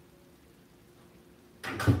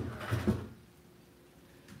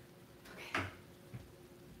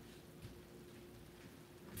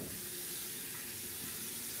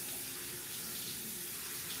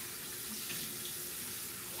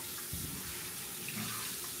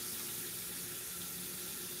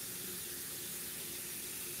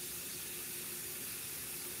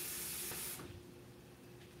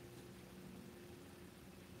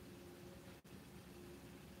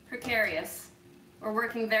 Precarious. We're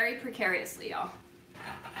working very precariously, y'all.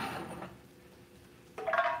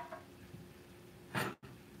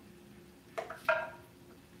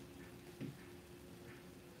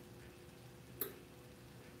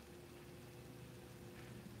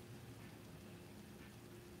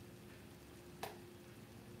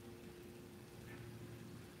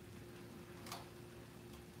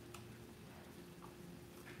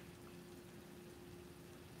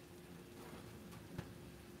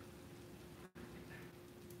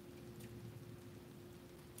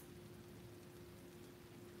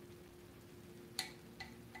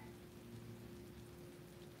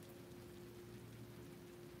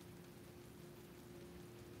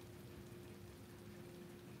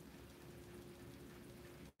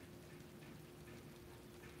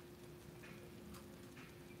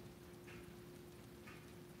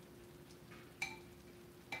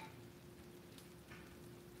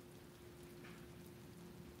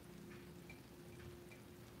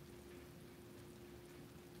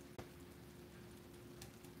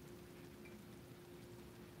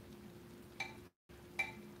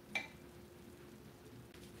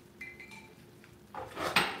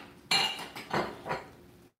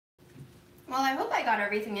 Well, I hope I got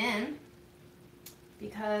everything in,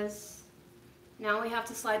 because now we have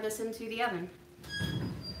to slide this into the oven.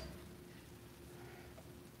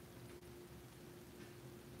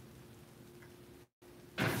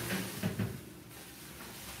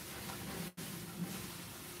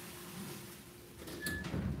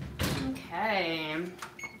 Okay,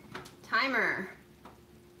 timer.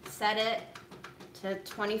 Set it to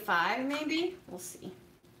 25 maybe, we'll see.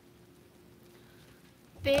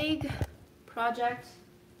 Big project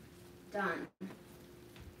done.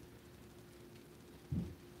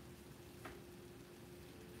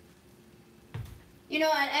 You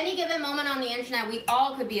know, at any given moment on the internet, we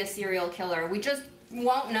all could be a serial killer. We just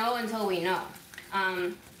won't know until we know.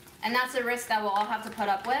 And that's a risk that we'll all have to put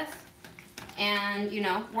up with. And, you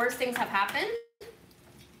know, worse things have happened.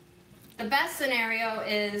 The best scenario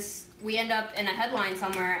is we end up in a headline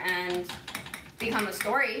somewhere and become a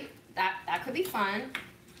story. That could be fun.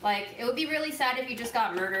 Like, it would be really sad if you just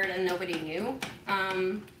got murdered and nobody knew.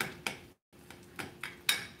 And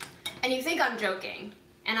you think I'm joking,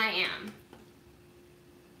 and I am.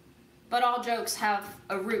 But all jokes have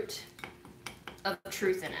a root of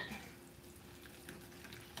truth in it.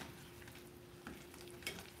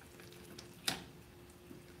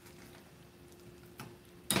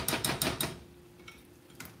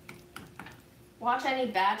 Watch any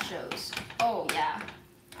bad shows. Oh, yeah.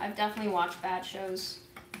 I've definitely watched bad shows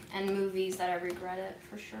and movies that I regret it,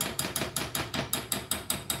 for sure.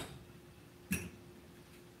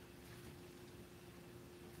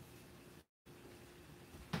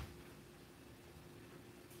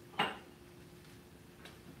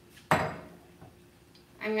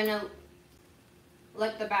 I'm gonna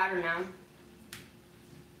lick the batter now.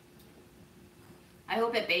 I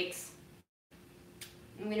hope it bakes.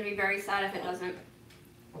 I'm gonna be very sad if it doesn't.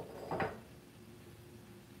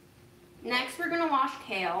 Next, we're gonna wash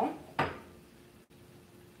kale.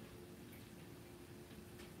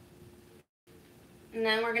 And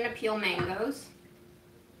then we're gonna peel mangoes.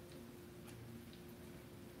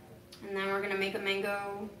 And then we're gonna make a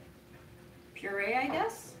mango puree, I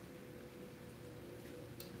guess.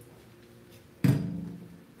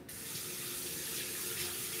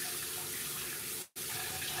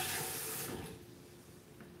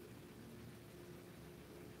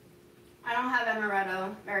 I don't have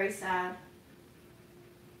amaretto, very sad.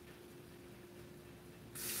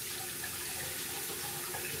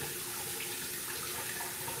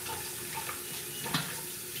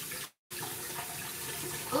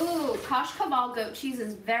 Ooh, Kosh Kabal goat cheese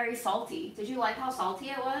is very salty. Did you like how salty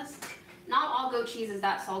it was? Not all goat cheese is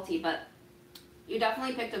that salty, but you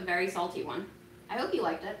definitely picked a very salty one. I hope you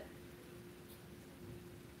liked it.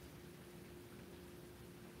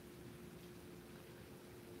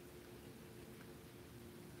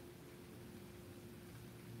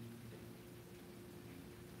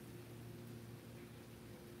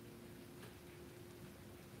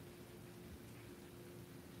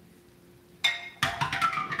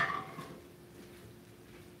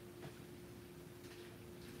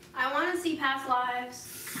 I want to see past lives.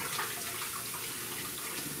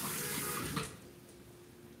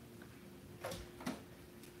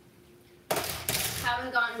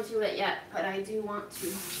 Haven't gotten to it yet, but I do want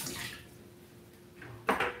to.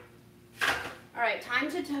 All right,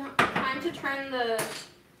 time to turn the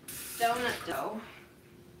donut dough.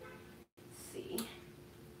 Let's see.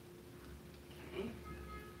 Okay.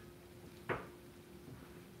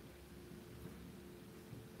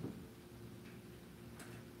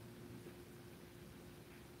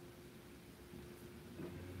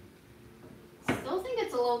 Still think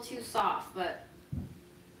it's a little too soft, but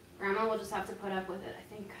Grandma will just have to put up with it,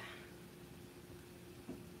 I think.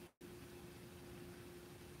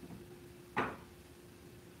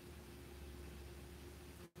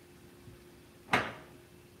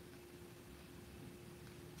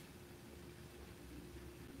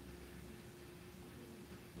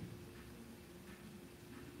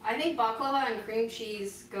 I think baklava and cream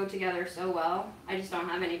cheese go together so well. I just don't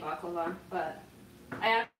have any baklava, but I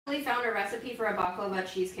actually found a recipe for a baklava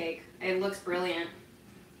cheesecake. It looks brilliant.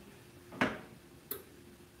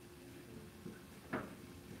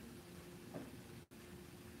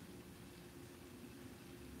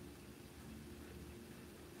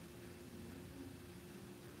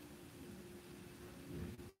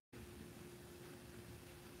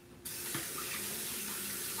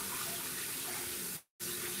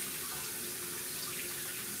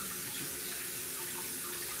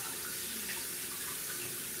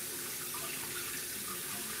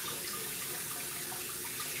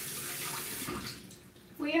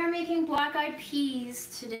 We are making black-eyed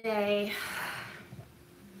peas today.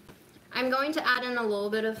 I'm going to add in a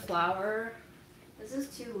little bit of flour. This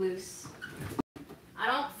is too loose. I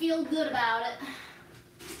don't feel good about it.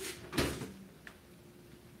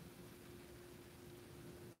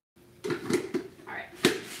 All right.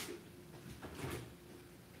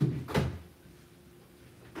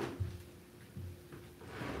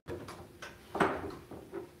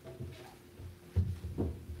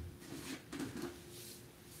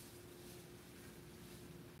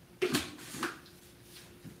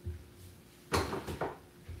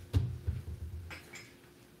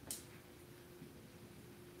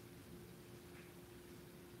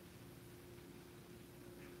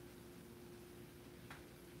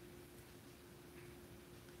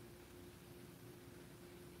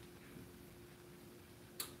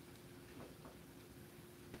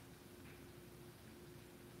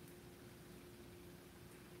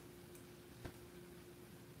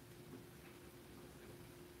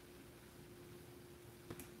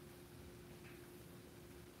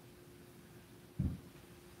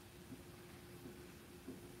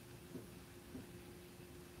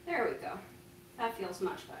 There we go. That feels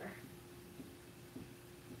much better.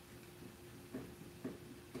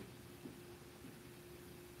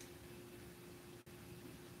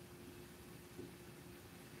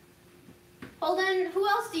 Holden, who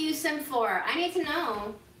else do you sim for? I need to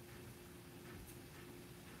know.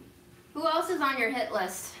 Who else is on your hit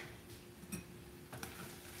list?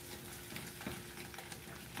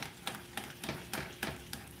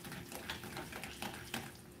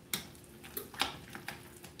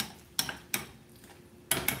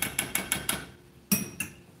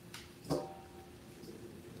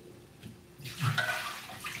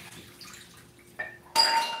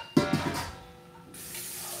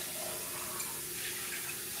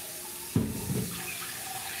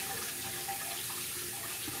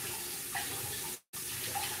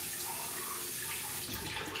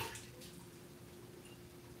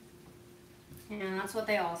 And that's what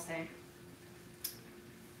they all say.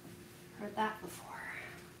 Heard that before.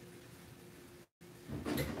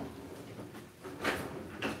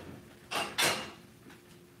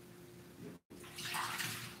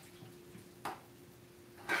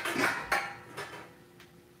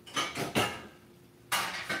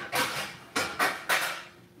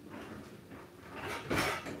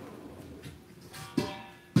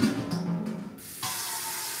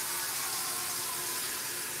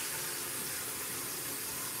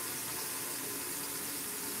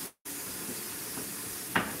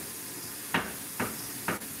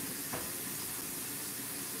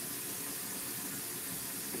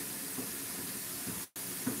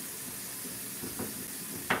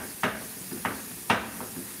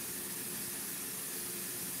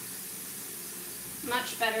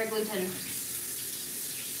 Much better gluten.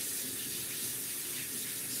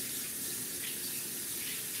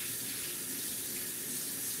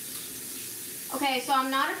 Okay, so I'm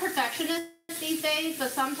not a perfectionist these days, but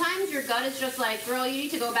sometimes your gut is just like, girl, you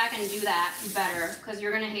need to go back and do that better because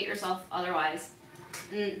you're going to hate yourself otherwise.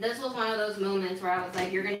 And this was one of those moments where I was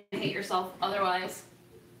like, you're going to hate yourself otherwise.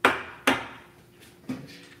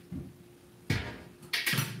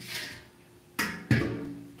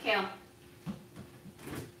 Kale.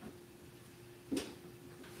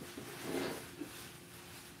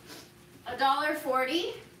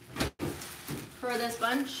 $1.40 for this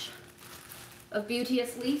bunch of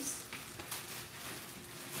beauteous leaves.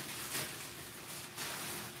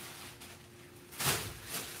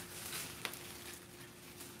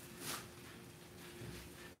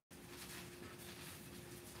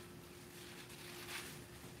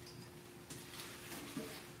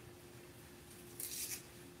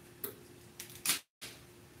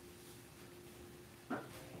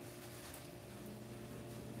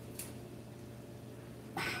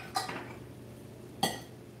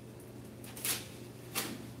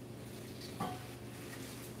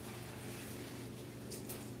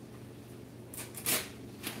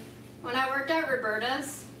 When I worked at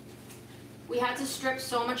Roberta's, we had to strip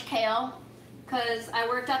so much kale because I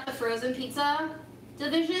worked at the frozen pizza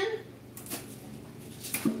division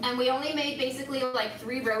and we only made basically like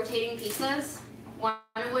 3 rotating pizzas, one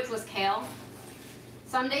of which was kale.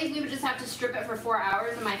 Some days we would just have to strip it for 4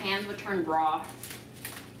 hours and my hands would turn raw.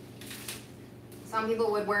 Some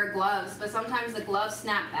people would wear gloves, but sometimes the gloves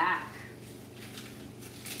snap back.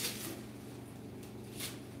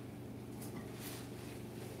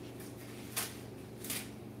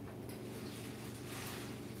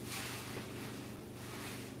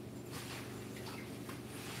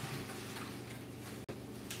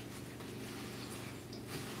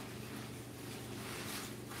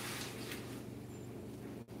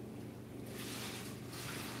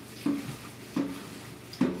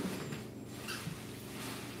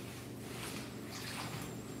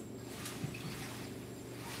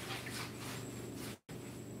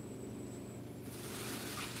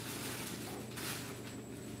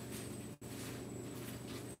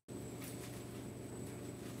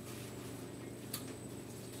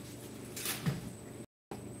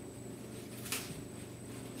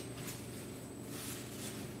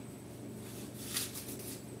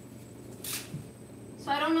 So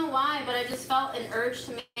I don't know why, but I just felt an urge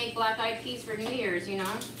to make black-eyed peas for New Year's, you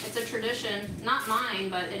know? It's a tradition. Not mine,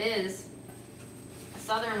 but it is. A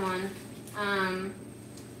southern one.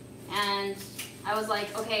 And I was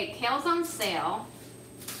like, okay, kale's on sale.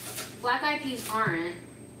 Black-eyed peas aren't,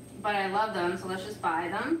 but I love them, so let's just buy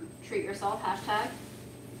them. Treat yourself, hashtag.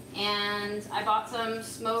 And I bought some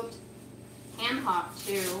smoked ham hock,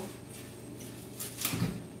 too.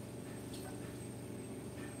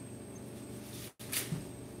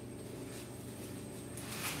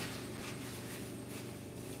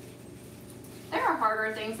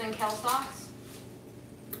 Harder things than kale stalks.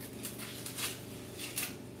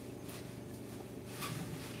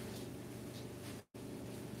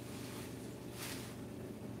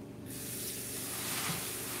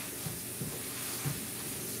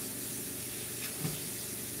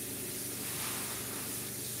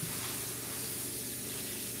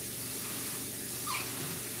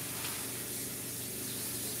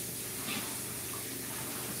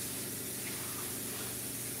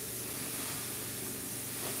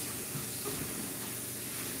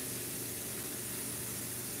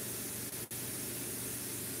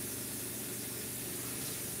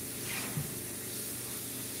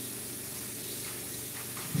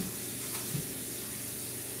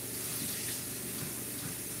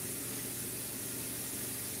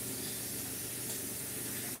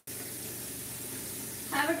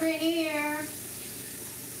 Have a great New Year.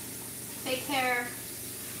 Take care.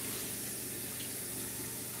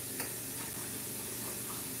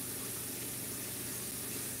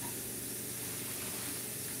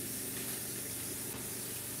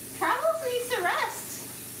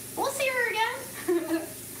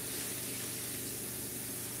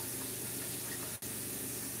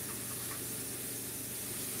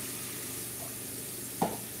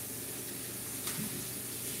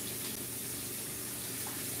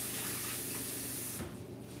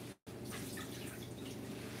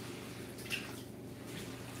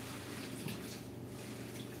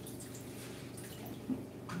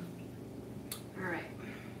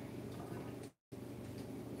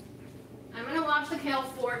 wash the kale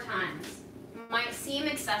 4 times. Might seem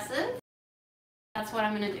excessive. That's what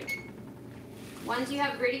I'm gonna do. Once you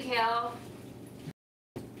have gritty kale,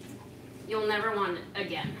 you'll never want it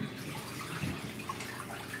again.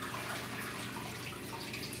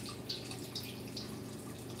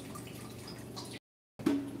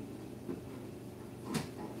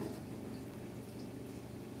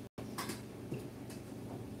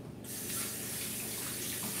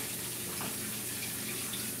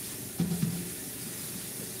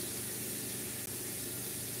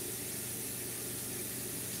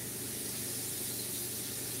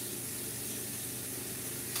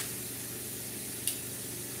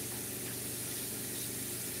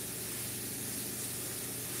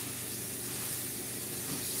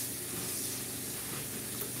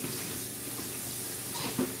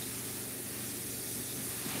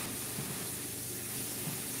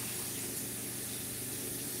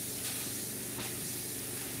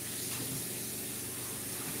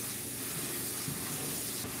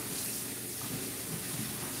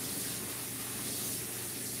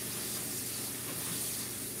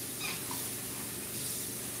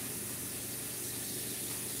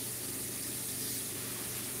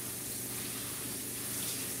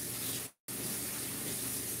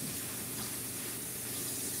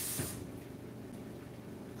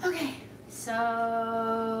 Okay,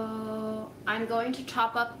 so I'm going to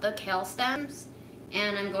chop up the kale stems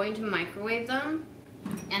and I'm going to microwave them,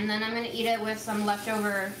 and then I'm going to eat it with some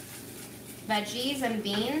leftover veggies and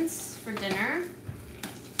beans for dinner.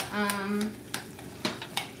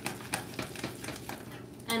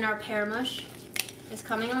 And our pear mush is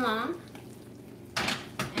coming along,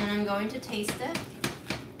 and I'm going to taste it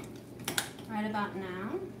right about now.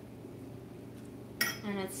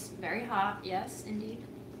 And it's very hot, yes, indeed.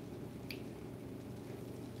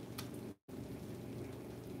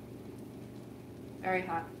 Very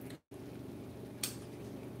hot.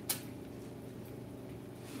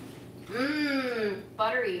 Mmm,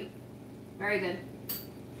 buttery. Very good.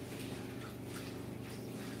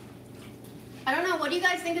 I don't know, what do you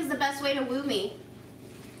guys think is the best way to woo me?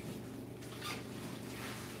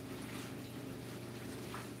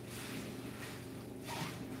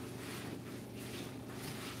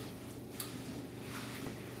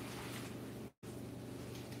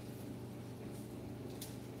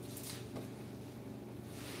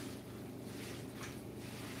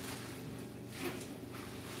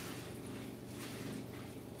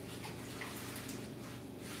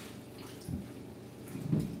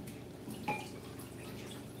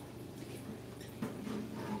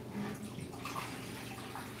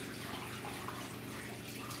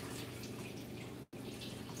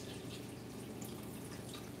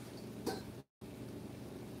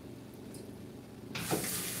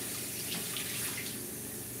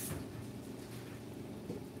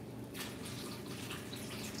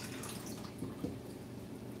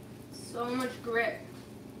 So much grit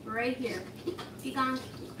right here. Be gone,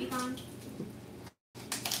 be gone.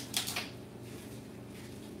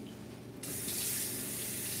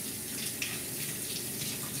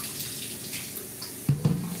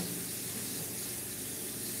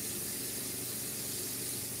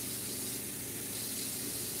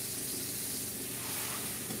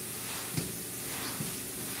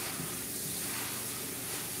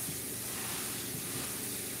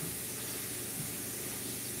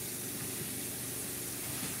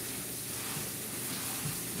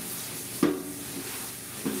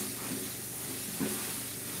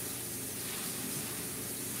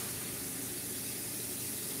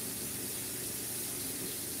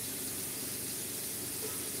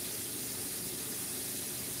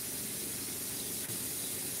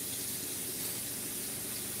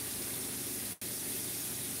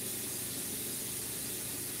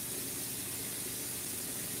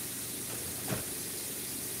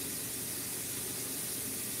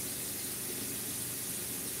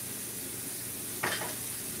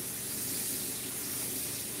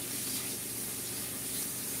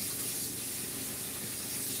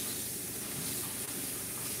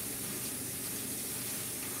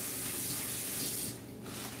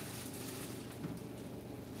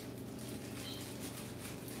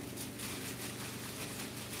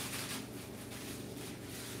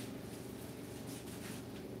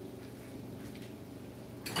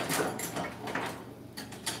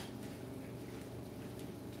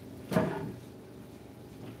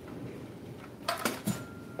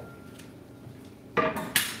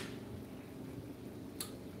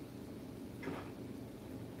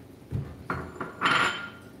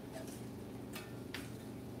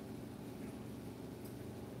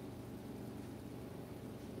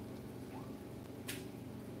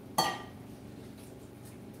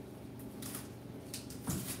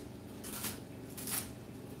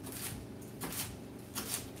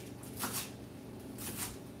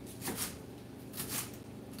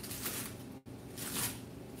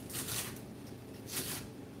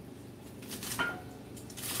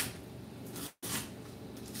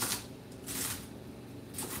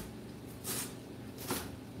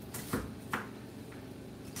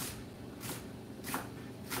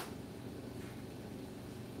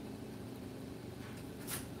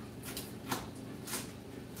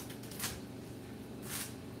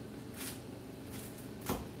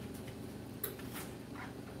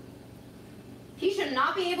 should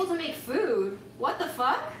not be able to make food. What the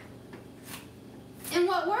fuck? In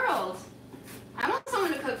what world? I want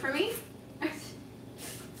someone to cook for me.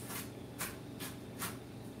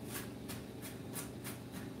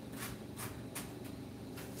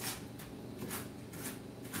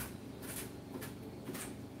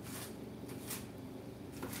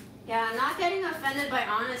 Yeah, not getting offended by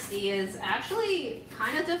honesty is actually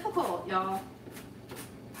kind of difficult, y'all.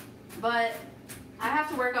 But I have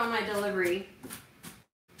to work on my delivery.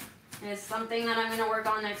 It's something that I'm going to work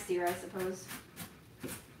on next year, I suppose.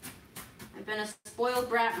 I've been a spoiled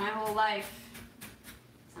brat my whole life.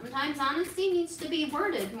 Sometimes honesty needs to be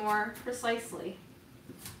worded more precisely.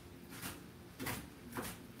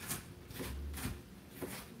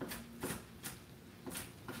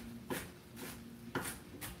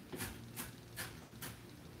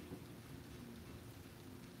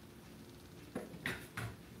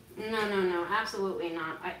 No, absolutely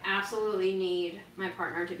not. I absolutely need my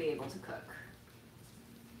partner to be able to cook.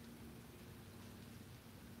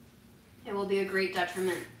 It will be a great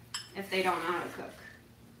detriment if they don't know how to cook.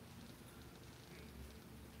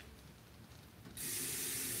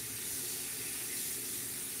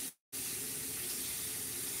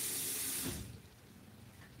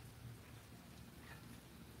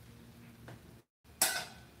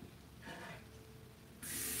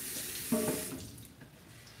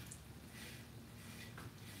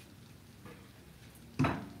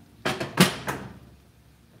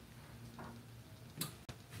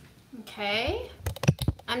 Okay,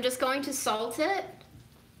 I'm just going to salt it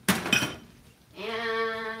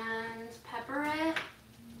and pepper it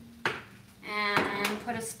and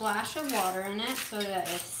put a splash of water in it so that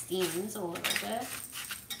it steams a little bit.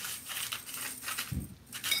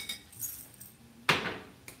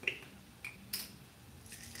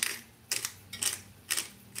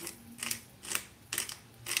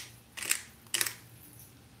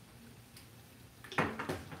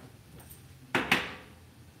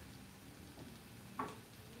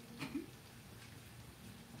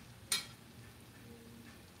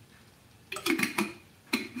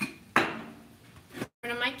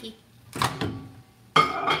 Mikey.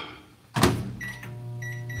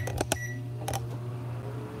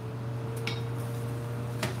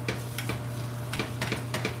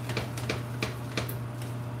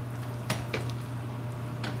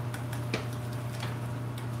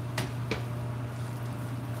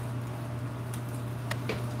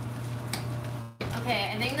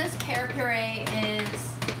 Okay, I think this pear puree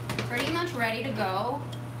is pretty much ready to go.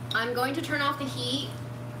 I'm going to turn off the heat.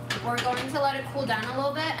 We're going to let it cool down a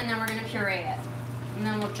little bit, and then we're going to puree it. And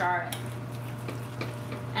then we'll jar it.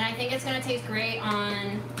 And I think it's going to taste great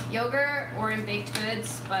on yogurt or in baked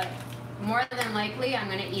goods, but more than likely, I'm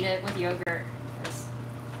going to eat it with yogurt.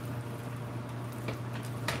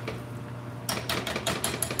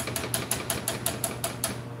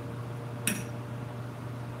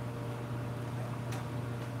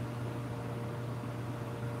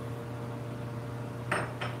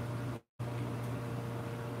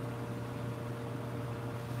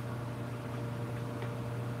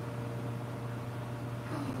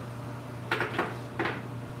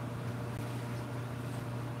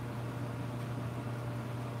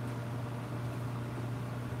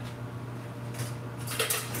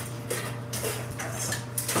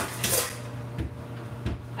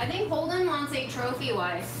 I think Holden wants a trophy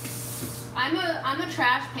wife. I'm a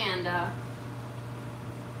trash panda.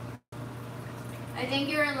 I think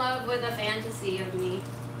you're in love with a fantasy of me,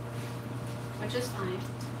 which is fine.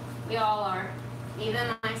 We all are,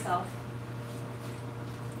 even myself.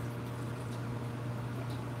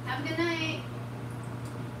 Have a good night.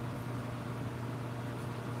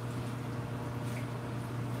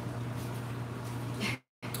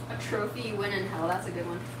 A trophy you win in hell, that's a good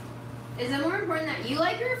one. Is it more important that you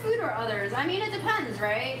like your food or others? I mean, it depends,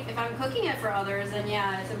 right? If I'm cooking it for others, then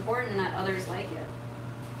yeah, it's important that others like it.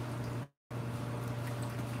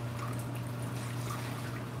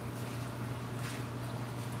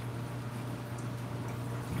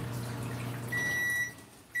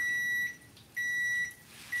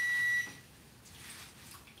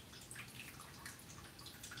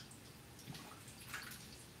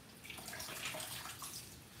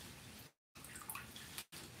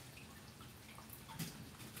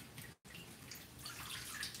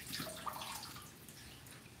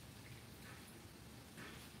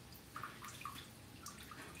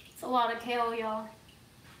 It's a lot of kale, y'all.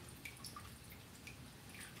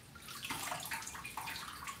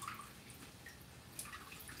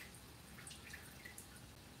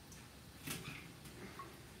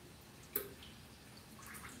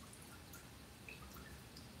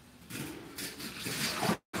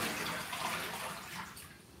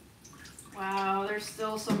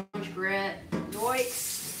 Oh, so much grit. Yoicks.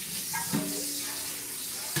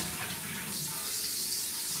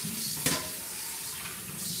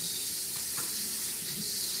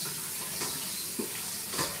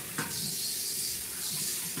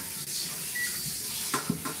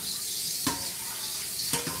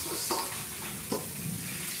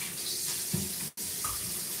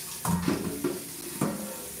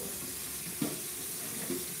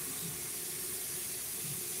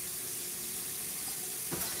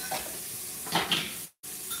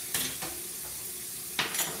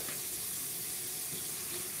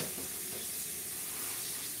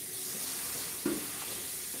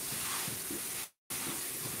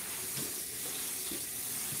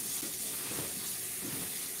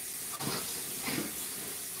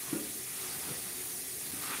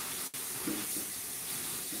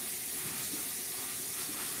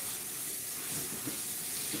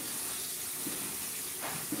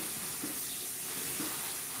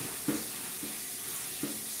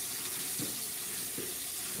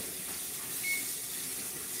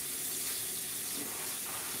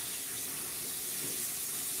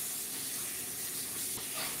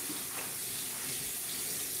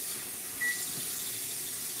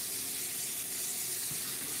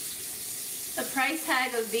 The price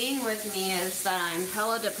tag of being with me is that I'm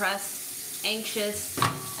hella depressed, anxious,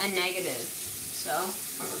 and negative. So.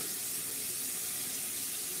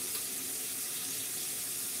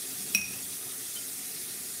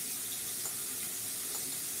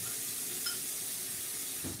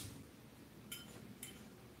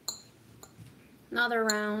 Another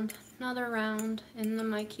round in the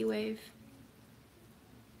microwave.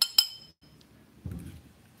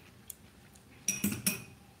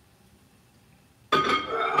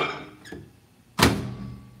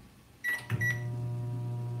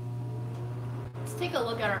 Let's take a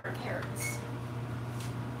look at our carrots.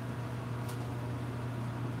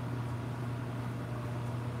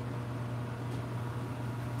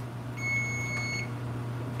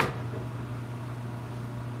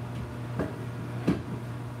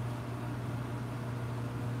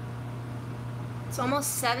 It's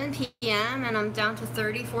almost 7 p.m. and I'm down to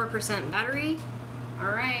 34% battery. All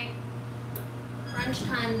right, crunch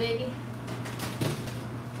time, baby.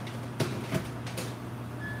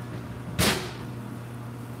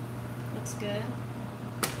 Looks good.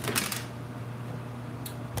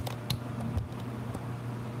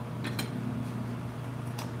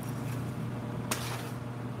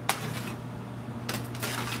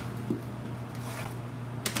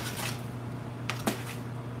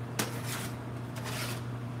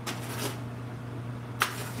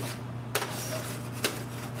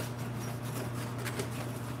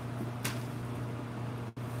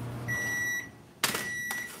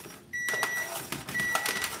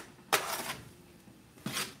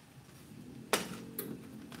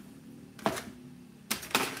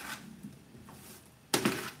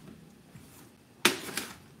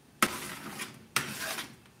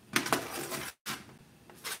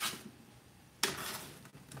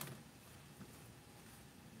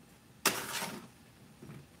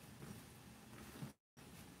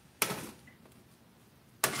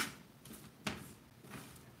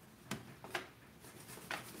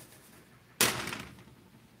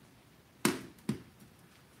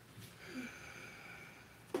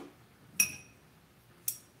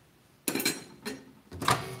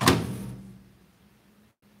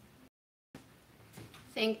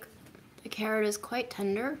 I think the carrot is quite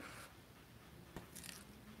tender,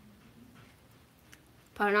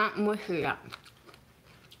 but not mushy yet.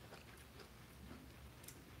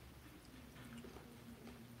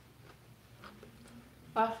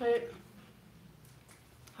 That's it.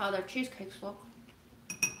 How their cheesecakes look.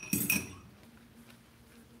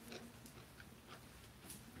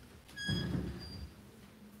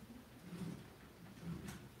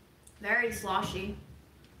 Very sloshy.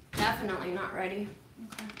 Definitely not ready.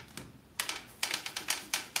 Okay.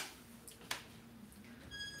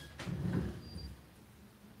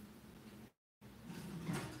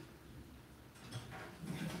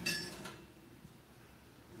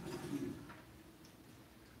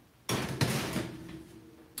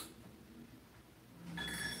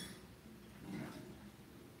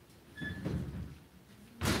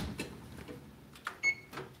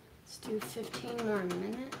 Let's do 15 more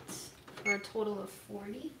minutes for a total of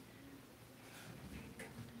 40.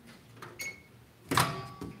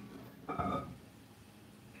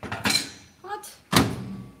 Hot.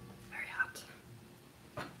 Very hot.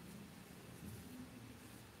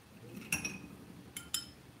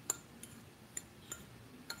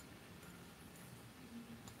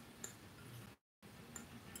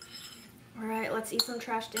 All right, let's eat some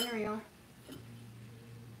trash dinner, y'all.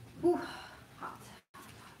 Whew, hot.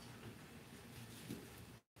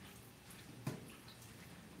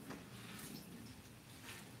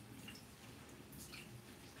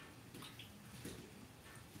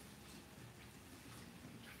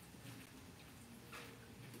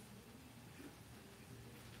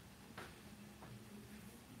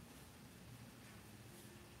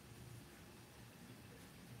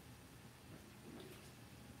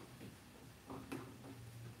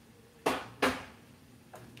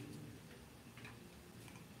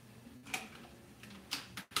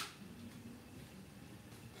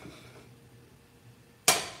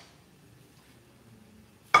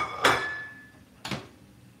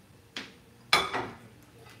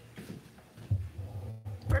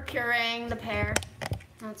 We're pureeing the pear.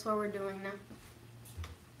 That's what we're doing now.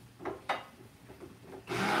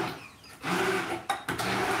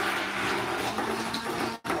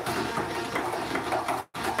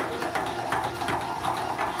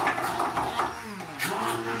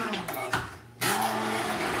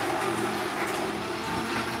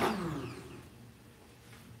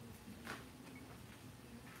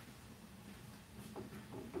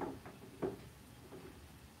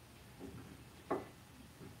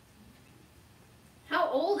 How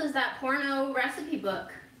old is that porno recipe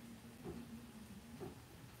book?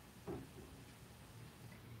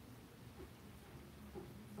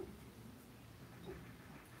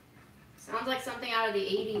 Sounds like something out of the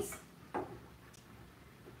 80s.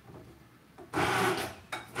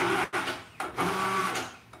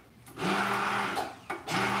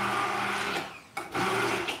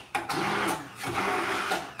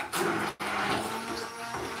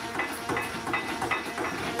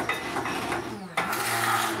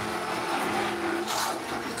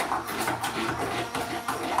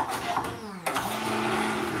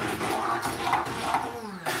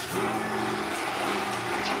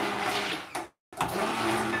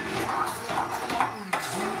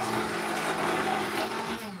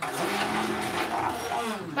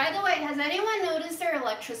 By the way, has anyone noticed their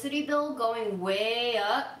electricity bill going way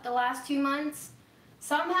up the last 2 months?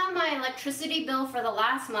 Somehow my electricity bill for the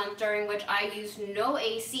last month, during which I used no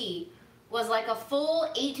AC, was like a full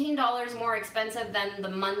 $18 more expensive than the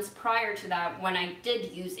months prior to that when I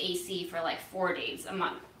did use AC for like 4 days a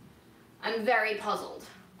month. I'm very puzzled.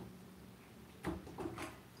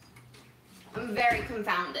 I'm very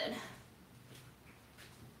confounded.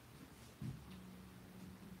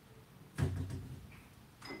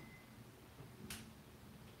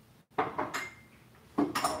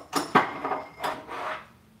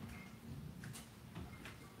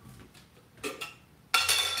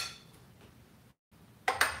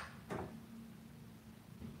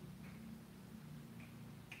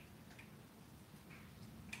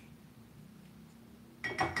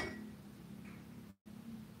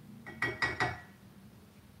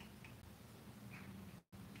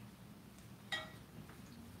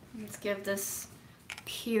 Let's give this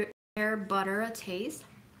pear butter a taste.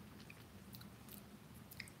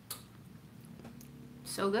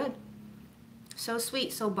 So good. So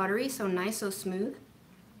sweet, so buttery, so nice, so smooth.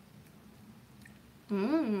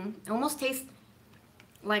 It almost tastes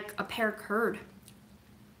like a pear curd.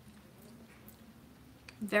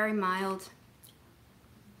 Very mild,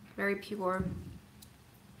 very pure.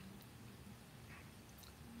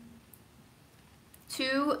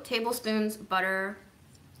 2 tablespoons butter.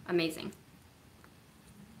 Amazing.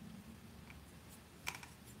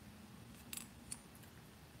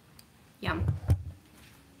 Yum.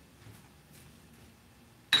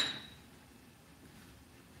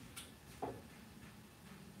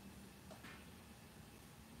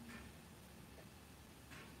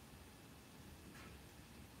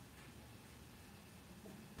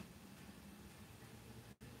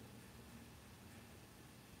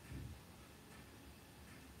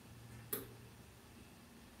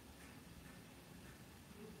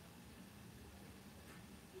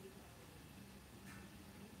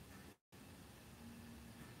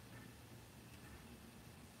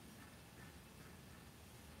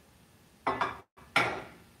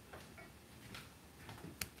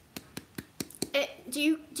 Do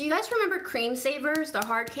you guys remember cream savers, the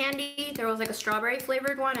hard candy? There was like a strawberry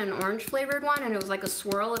flavored one and an orange flavored one, and it was like a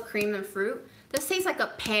swirl of cream and fruit. This tastes like a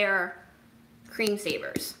pear cream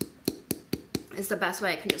savers. It's the best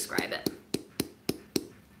way I can describe it.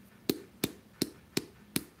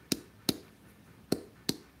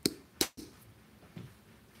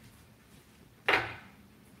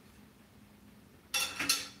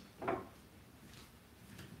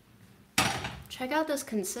 Check out this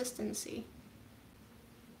consistency.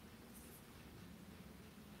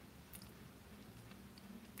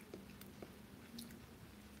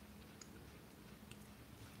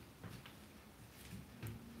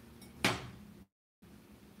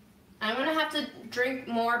 have to drink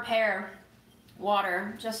more pear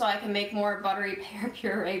water just so I can make more buttery pear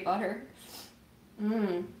puree butter.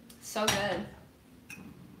 Mmm, so good.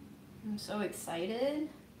 I'm so excited.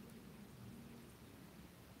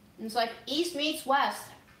 It's like East meets West.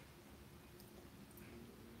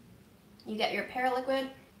 You get your pear liquid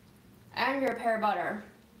and your pear butter.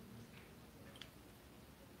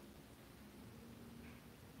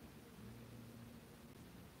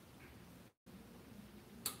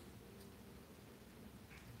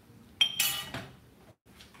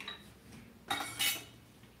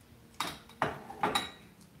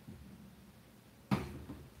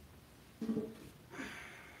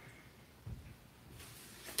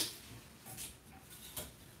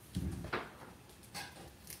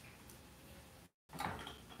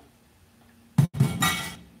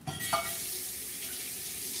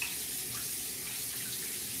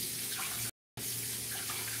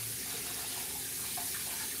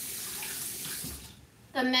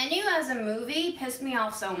 The menu as a movie pissed me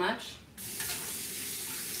off so much.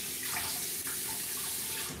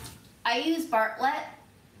 I use Bartlett.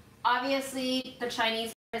 Obviously, the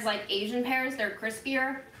Chinese pears, like Asian pears, they're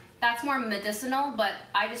crispier. That's more medicinal, but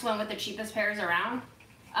I just went with the cheapest pears around.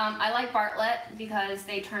 I like Bartlett because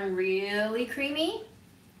they turn really creamy.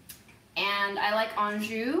 And I like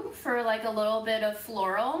Anjou for like a little bit of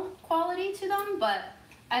floral quality to them, but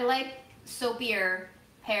I like soapier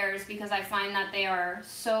pears because I find that they are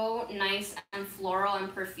so nice and floral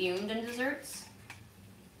and perfumed in desserts.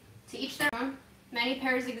 To each their own. Many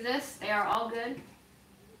pears exist. They are all good.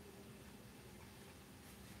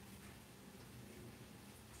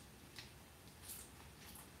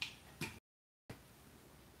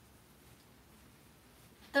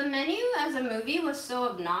 The menu as a movie was so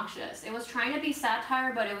obnoxious. It was trying to be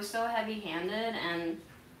satire, but it was so heavy-handed, and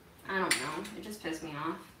I don't know. It just pissed me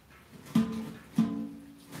off.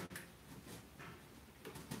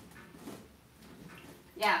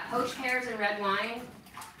 Yeah, poached pears and red wine.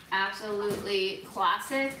 Absolutely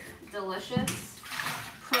classic, delicious.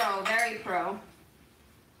 Pro, very pro.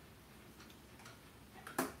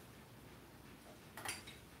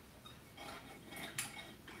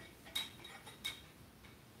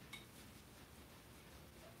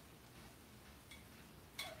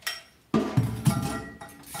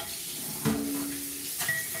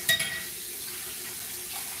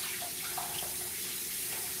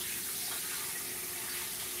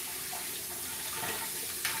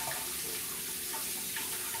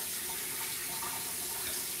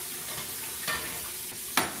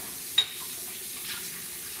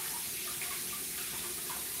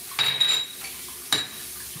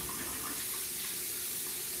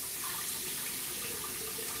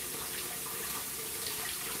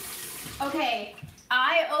 Okay,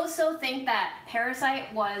 I also think that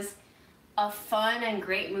Parasite was a fun and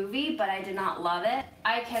great movie, but I did not love it.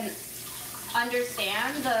 I can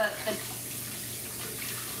understand the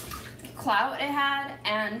clout it had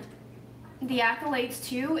and the accolades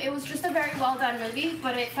too. It was just a very well done movie,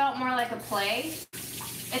 but it felt more like a play.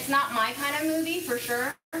 It's not my kind of movie for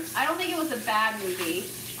sure. I don't think it was a bad movie.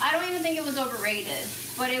 I don't even think it was overrated,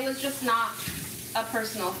 but it was just not a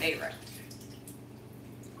personal favorite.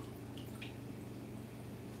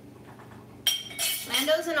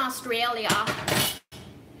 Lando's in Australia,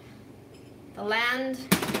 the land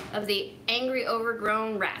of the angry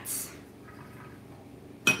overgrown rats.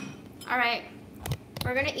 All right,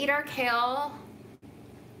 we're gonna eat our kale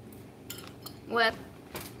with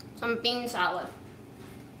some bean salad.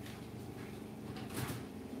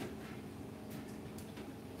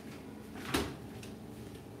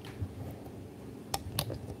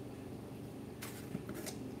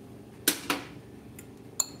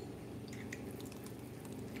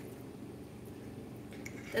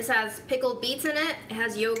 This has pickled beets in it, it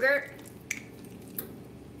has yogurt,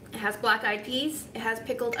 it has black-eyed peas, it has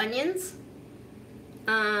pickled onions.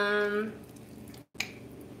 I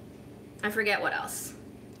forget what else.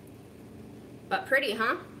 But pretty,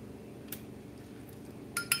 huh?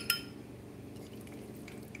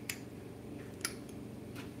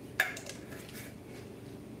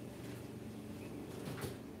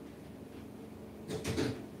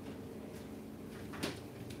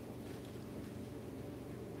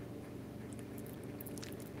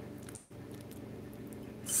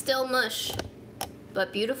 Still mush,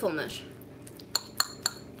 but beautiful mush.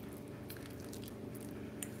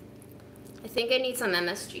 I think I need some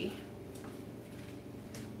MSG.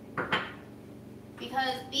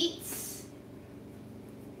 Because beets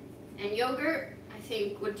and yogurt, I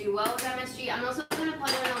think, would do well with MSG. I'm also going to put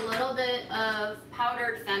in a little bit of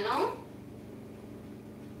powdered fennel.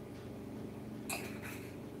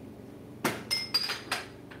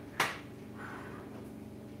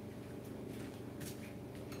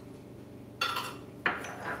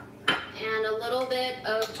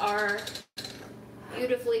 of our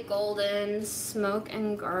beautifully golden smoke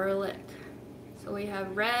and garlic. So we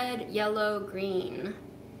have red, yellow, green.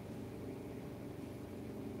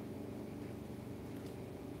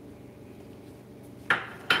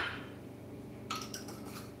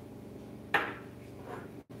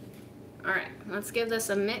 Alright, let's give this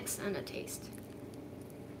a mix and a taste.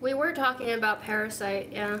 We were talking about Parasite,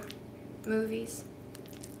 yeah, movies.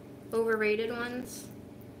 Overrated ones.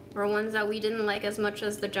 Or ones that we didn't like as much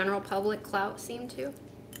as the general public clout seemed to.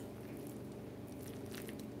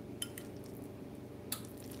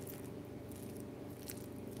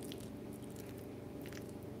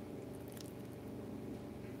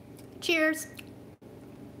 Cheers!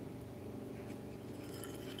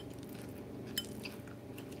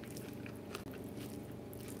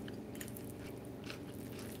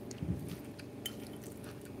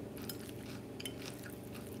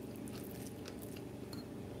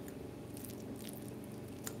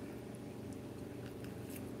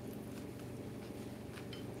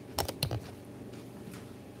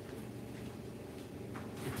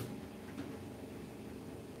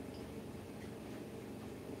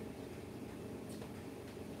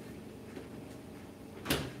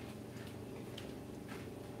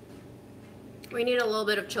 We need a little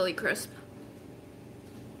bit of chili crisp.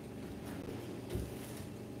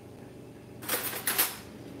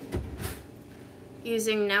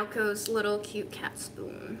 Using Nowco's little cute cat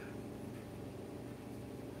spoon.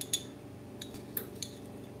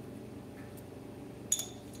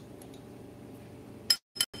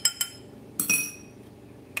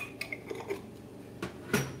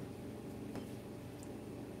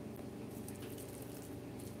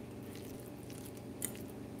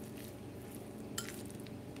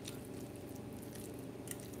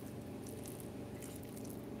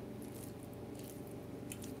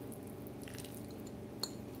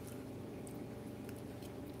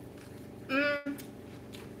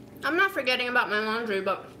 I'm not forgetting about my laundry,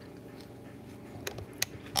 but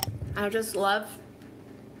I just love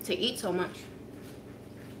to eat so much.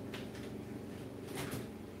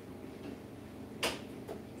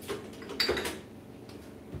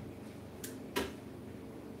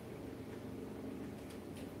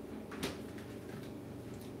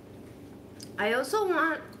 I also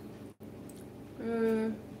want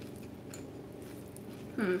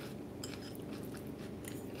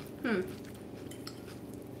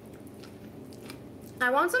I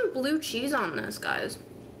want some blue cheese on this, guys.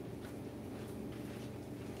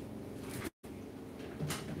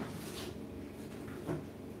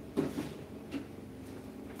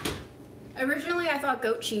 Originally, I thought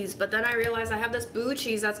goat cheese, but then I realized I have this blue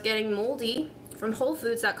cheese that's getting moldy from Whole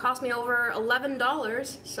Foods that cost me over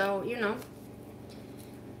 $11. So, you know,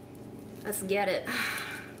 let's get it.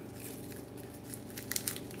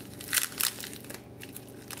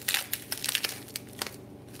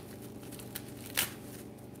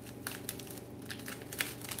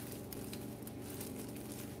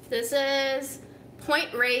 This is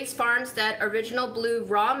Point Reyes Farmstead Original Blue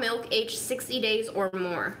Raw Milk aged 60 days or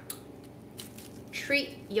more.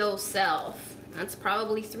 Treat yourself. That's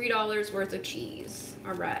probably $3 worth of cheese.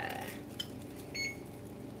 All right.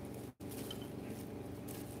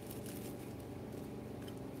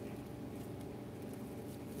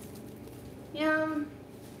 Yum.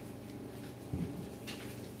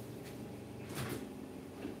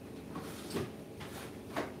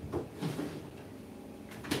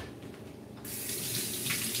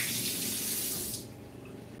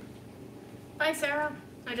 Bye, Sarah.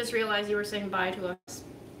 I just realized you were saying bye to us.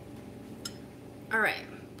 All right,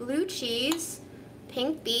 blue cheese,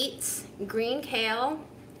 pink beets, green kale,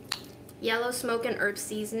 yellow smoke and herb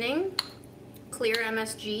seasoning, clear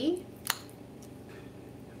MSG.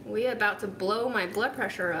 We're about to blow my blood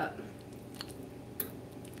pressure up.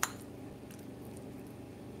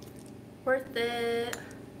 Worth it.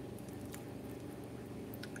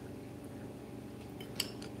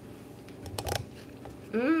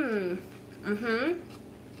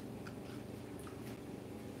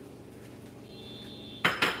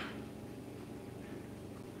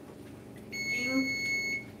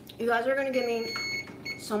 You guys are gonna give me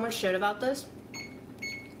so much shit about this.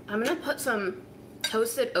 I'm gonna put some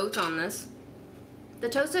toasted oats on this. The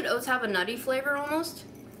toasted oats have a nutty flavor almost,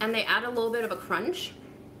 and they add a little bit of a crunch.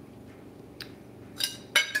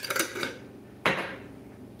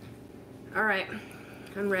 All right,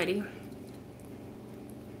 I'm ready.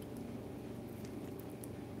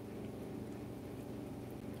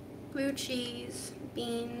 Blue cheese,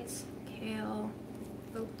 beans, kale,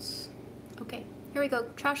 oats. Okay, here we go,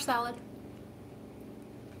 trash salad.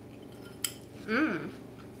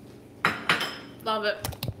 Love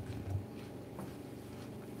it.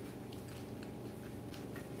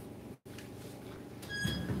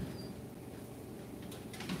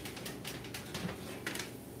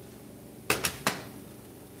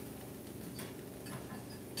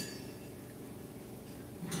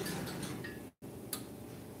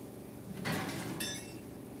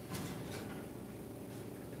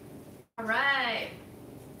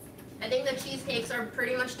 I think the cheesecakes are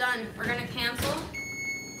pretty much done. We're gonna cancel.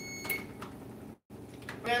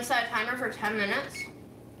 We're gonna set a timer for 10 minutes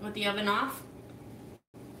with the oven off.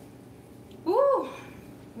 Woo!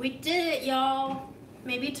 We did it, y'all.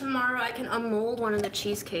 Maybe tomorrow I can unmold one of the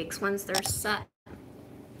cheesecakes once they're set.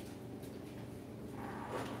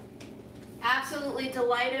 Absolutely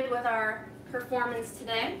delighted with our performance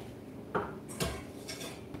today.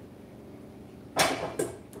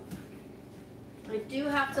 I do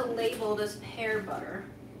have to label this pear butter.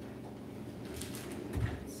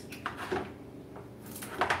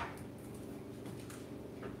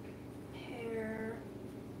 Pear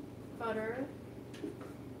butter,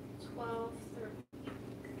 12, 13.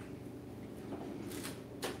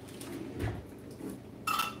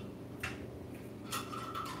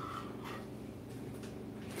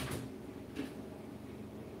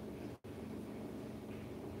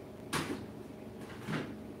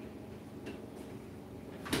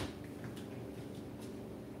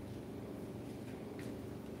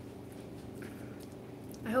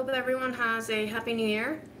 I hope everyone has a happy new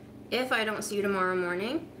year. If I don't see you tomorrow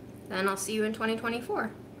morning, then I'll see you in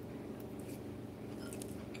 2024.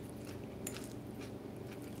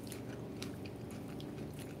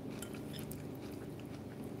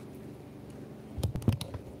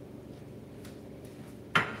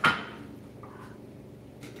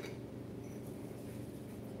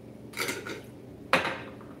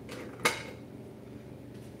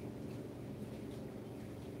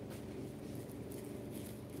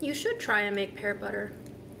 You should try and make pear butter.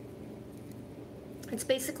 It's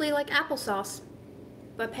basically like applesauce,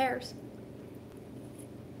 but pears.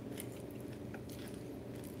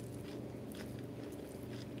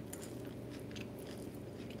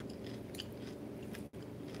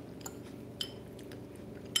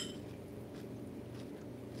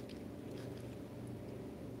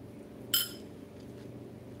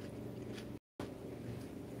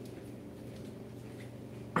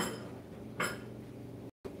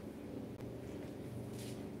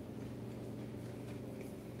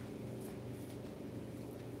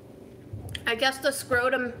 I guess the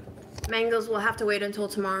scrotum mangoes will have to wait until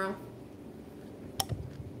tomorrow.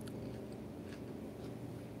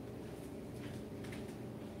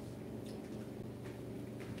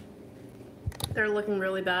 They're looking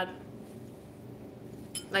really bad.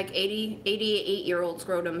 Like 88-year-old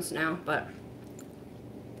scrotums now, but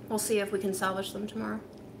we'll see if we can salvage them tomorrow.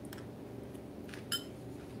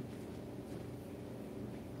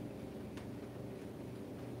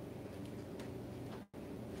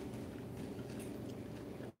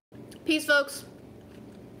 Peace, folks.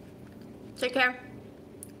 Take care.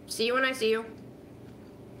 See you when I see you.